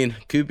 I mean,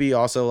 Koopy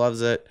also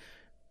loves it.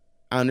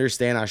 I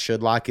understand I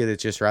should like it.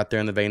 It's just right there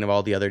in the vein of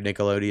all the other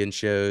Nickelodeon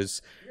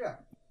shows. Yeah.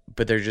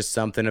 But there's just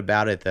something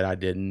about it that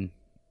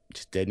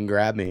just didn't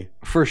grab me.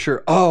 For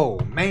sure. Oh,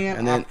 man,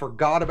 And then, I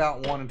forgot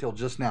about one until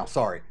just now.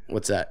 Sorry.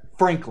 What's that?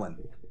 Franklin.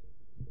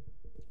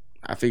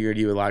 I figured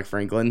you would like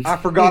Franklin. I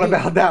forgot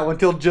about that one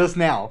until just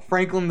now.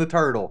 Franklin the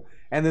Turtle.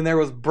 And then there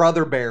was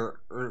Brother Bear.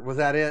 Or was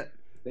that it?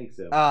 I think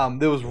so.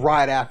 That was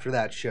right after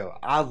that show.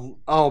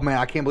 Oh, man,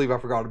 I can't believe I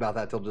forgot about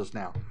that till just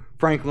now.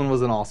 Franklin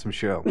was an awesome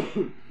show.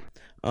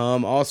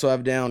 Also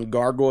have down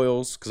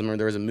Gargoyles, because I remember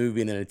there was a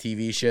movie and then a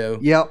TV show.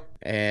 Yep.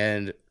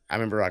 And I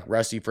remember like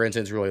Rusty, for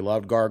instance, really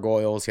loved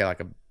Gargoyles. He had like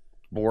a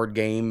board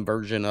game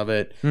version of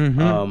it.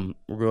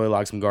 Really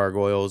liked some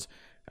Gargoyles.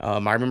 I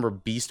remember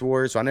Beast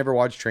Wars. So I never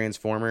watched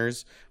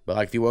Transformers, but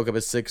like if you woke up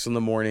at 6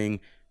 a.m.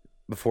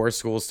 before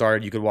school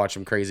started, you could watch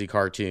some crazy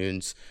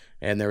cartoons.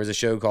 And there was a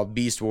show called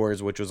Beast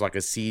Wars, which was like a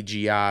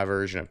CGI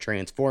version of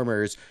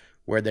Transformers,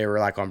 where they were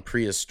like on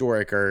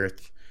prehistoric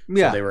Earth.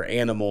 Yeah. So they were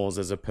animals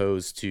as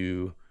opposed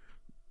to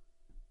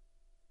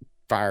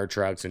fire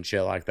trucks and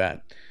shit like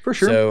that. For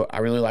sure. So I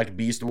really liked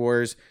Beast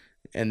Wars.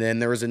 And then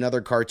there was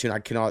another cartoon.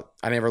 I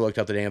never looked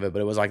up the name of it,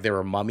 but it was like they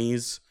were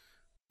mummies,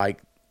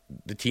 like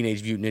the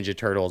Teenage Mutant Ninja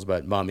Turtles,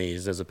 but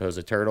mummies as opposed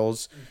to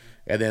turtles.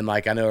 And then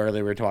like I know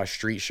earlier we were talking about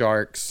Street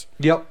Sharks.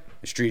 Yep.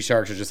 Street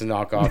Sharks are just a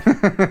knockoff.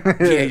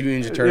 Teenage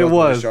Mutant Ninja Turtles, It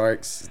was.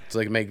 Sharks, so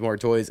they can make more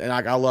toys. And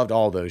I loved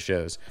all those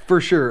shows. For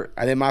sure.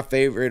 I think my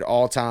favorite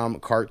all-time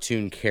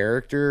cartoon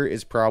character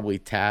is probably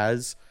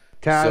Taz.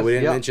 Taz, So we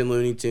didn't yep. mention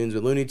Looney Tunes,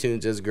 but Looney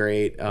Tunes is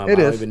great. I It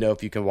don't is. even know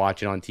if you can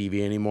watch it on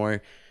TV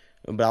anymore.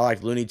 But I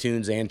like Looney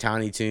Tunes and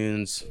Tiny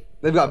Toons.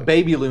 They've got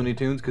Baby Looney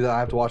Tunes because I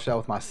have to watch that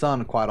with my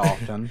son quite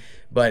often.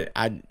 But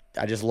I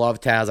just love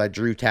Taz. I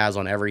drew Taz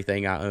on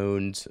everything I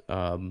owned.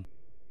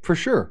 For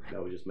sure.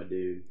 That was just my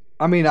dude.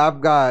 I mean, I've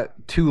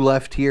got two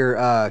left here.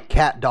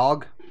 Cat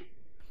Dog.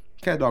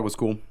 Cat Dog was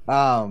cool.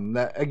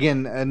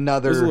 Again,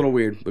 another. It was a little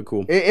weird, but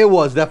cool. It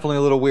was definitely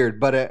a little weird,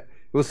 but it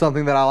was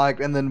something that I liked.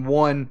 And then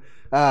one,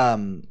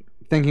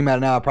 thinking about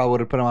it now, I probably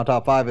would have put in my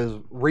top 5 is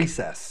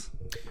Recess.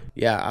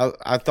 Yeah,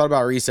 I thought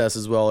about Recess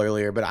as well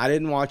earlier, but I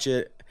didn't watch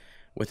it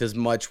with as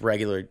much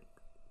regularly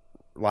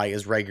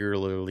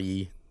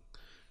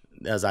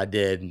as I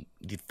did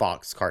the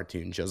Fox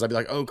cartoon shows. I'd be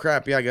like, oh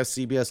crap, yeah, I guess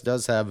CBS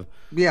does have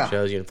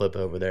shows you can flip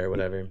over there or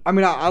whatever. I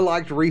mean, I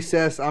liked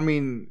Recess. I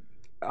mean,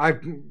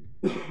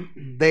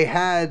 they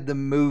had the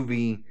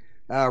movie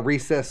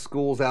Recess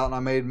School's out, and I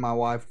made my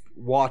wife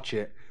watch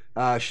it.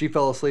 She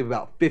fell asleep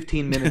about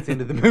 15 minutes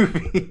into the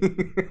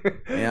movie.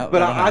 Yeah,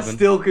 but I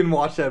still can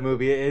watch that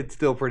movie. It's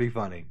still pretty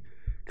funny.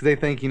 Because they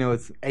think,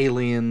 it's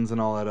aliens and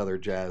all that other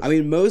jazz. I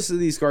mean, most of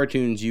these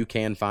cartoons you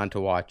can find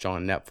to watch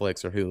on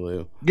Netflix or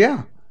Hulu.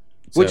 Yeah.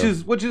 So,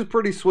 which is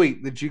pretty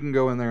sweet that you can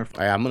go in there.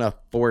 I'm going to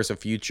force a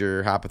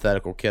future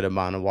hypothetical kid of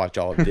mine to watch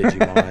all of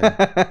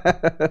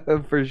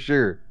Digimon. For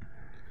sure.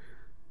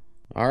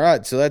 All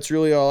right, so that's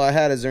really all I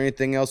had. Is there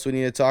anything else we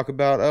need to talk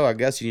about? Oh, I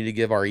guess you need to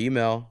give our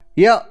email.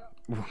 Yeah.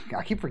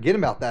 I keep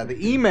forgetting about that.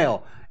 The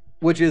email,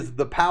 which is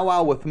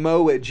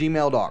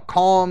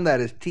thepowwowwithmo@gmail.com. That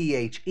is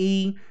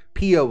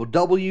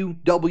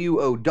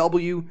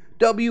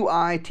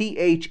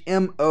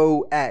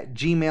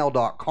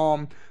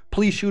THEPOWWOWWITHMO@gmail.com.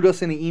 Please shoot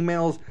us any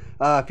emails.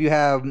 If you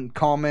have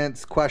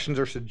comments, questions,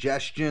 or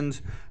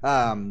suggestions,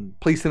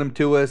 please send them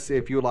to us.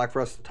 If you would like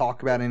for us to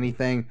talk about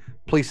anything,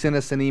 please send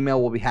us an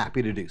email. We'll be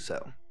happy to do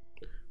so.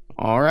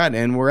 All right,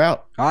 and we're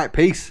out. All right,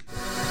 peace.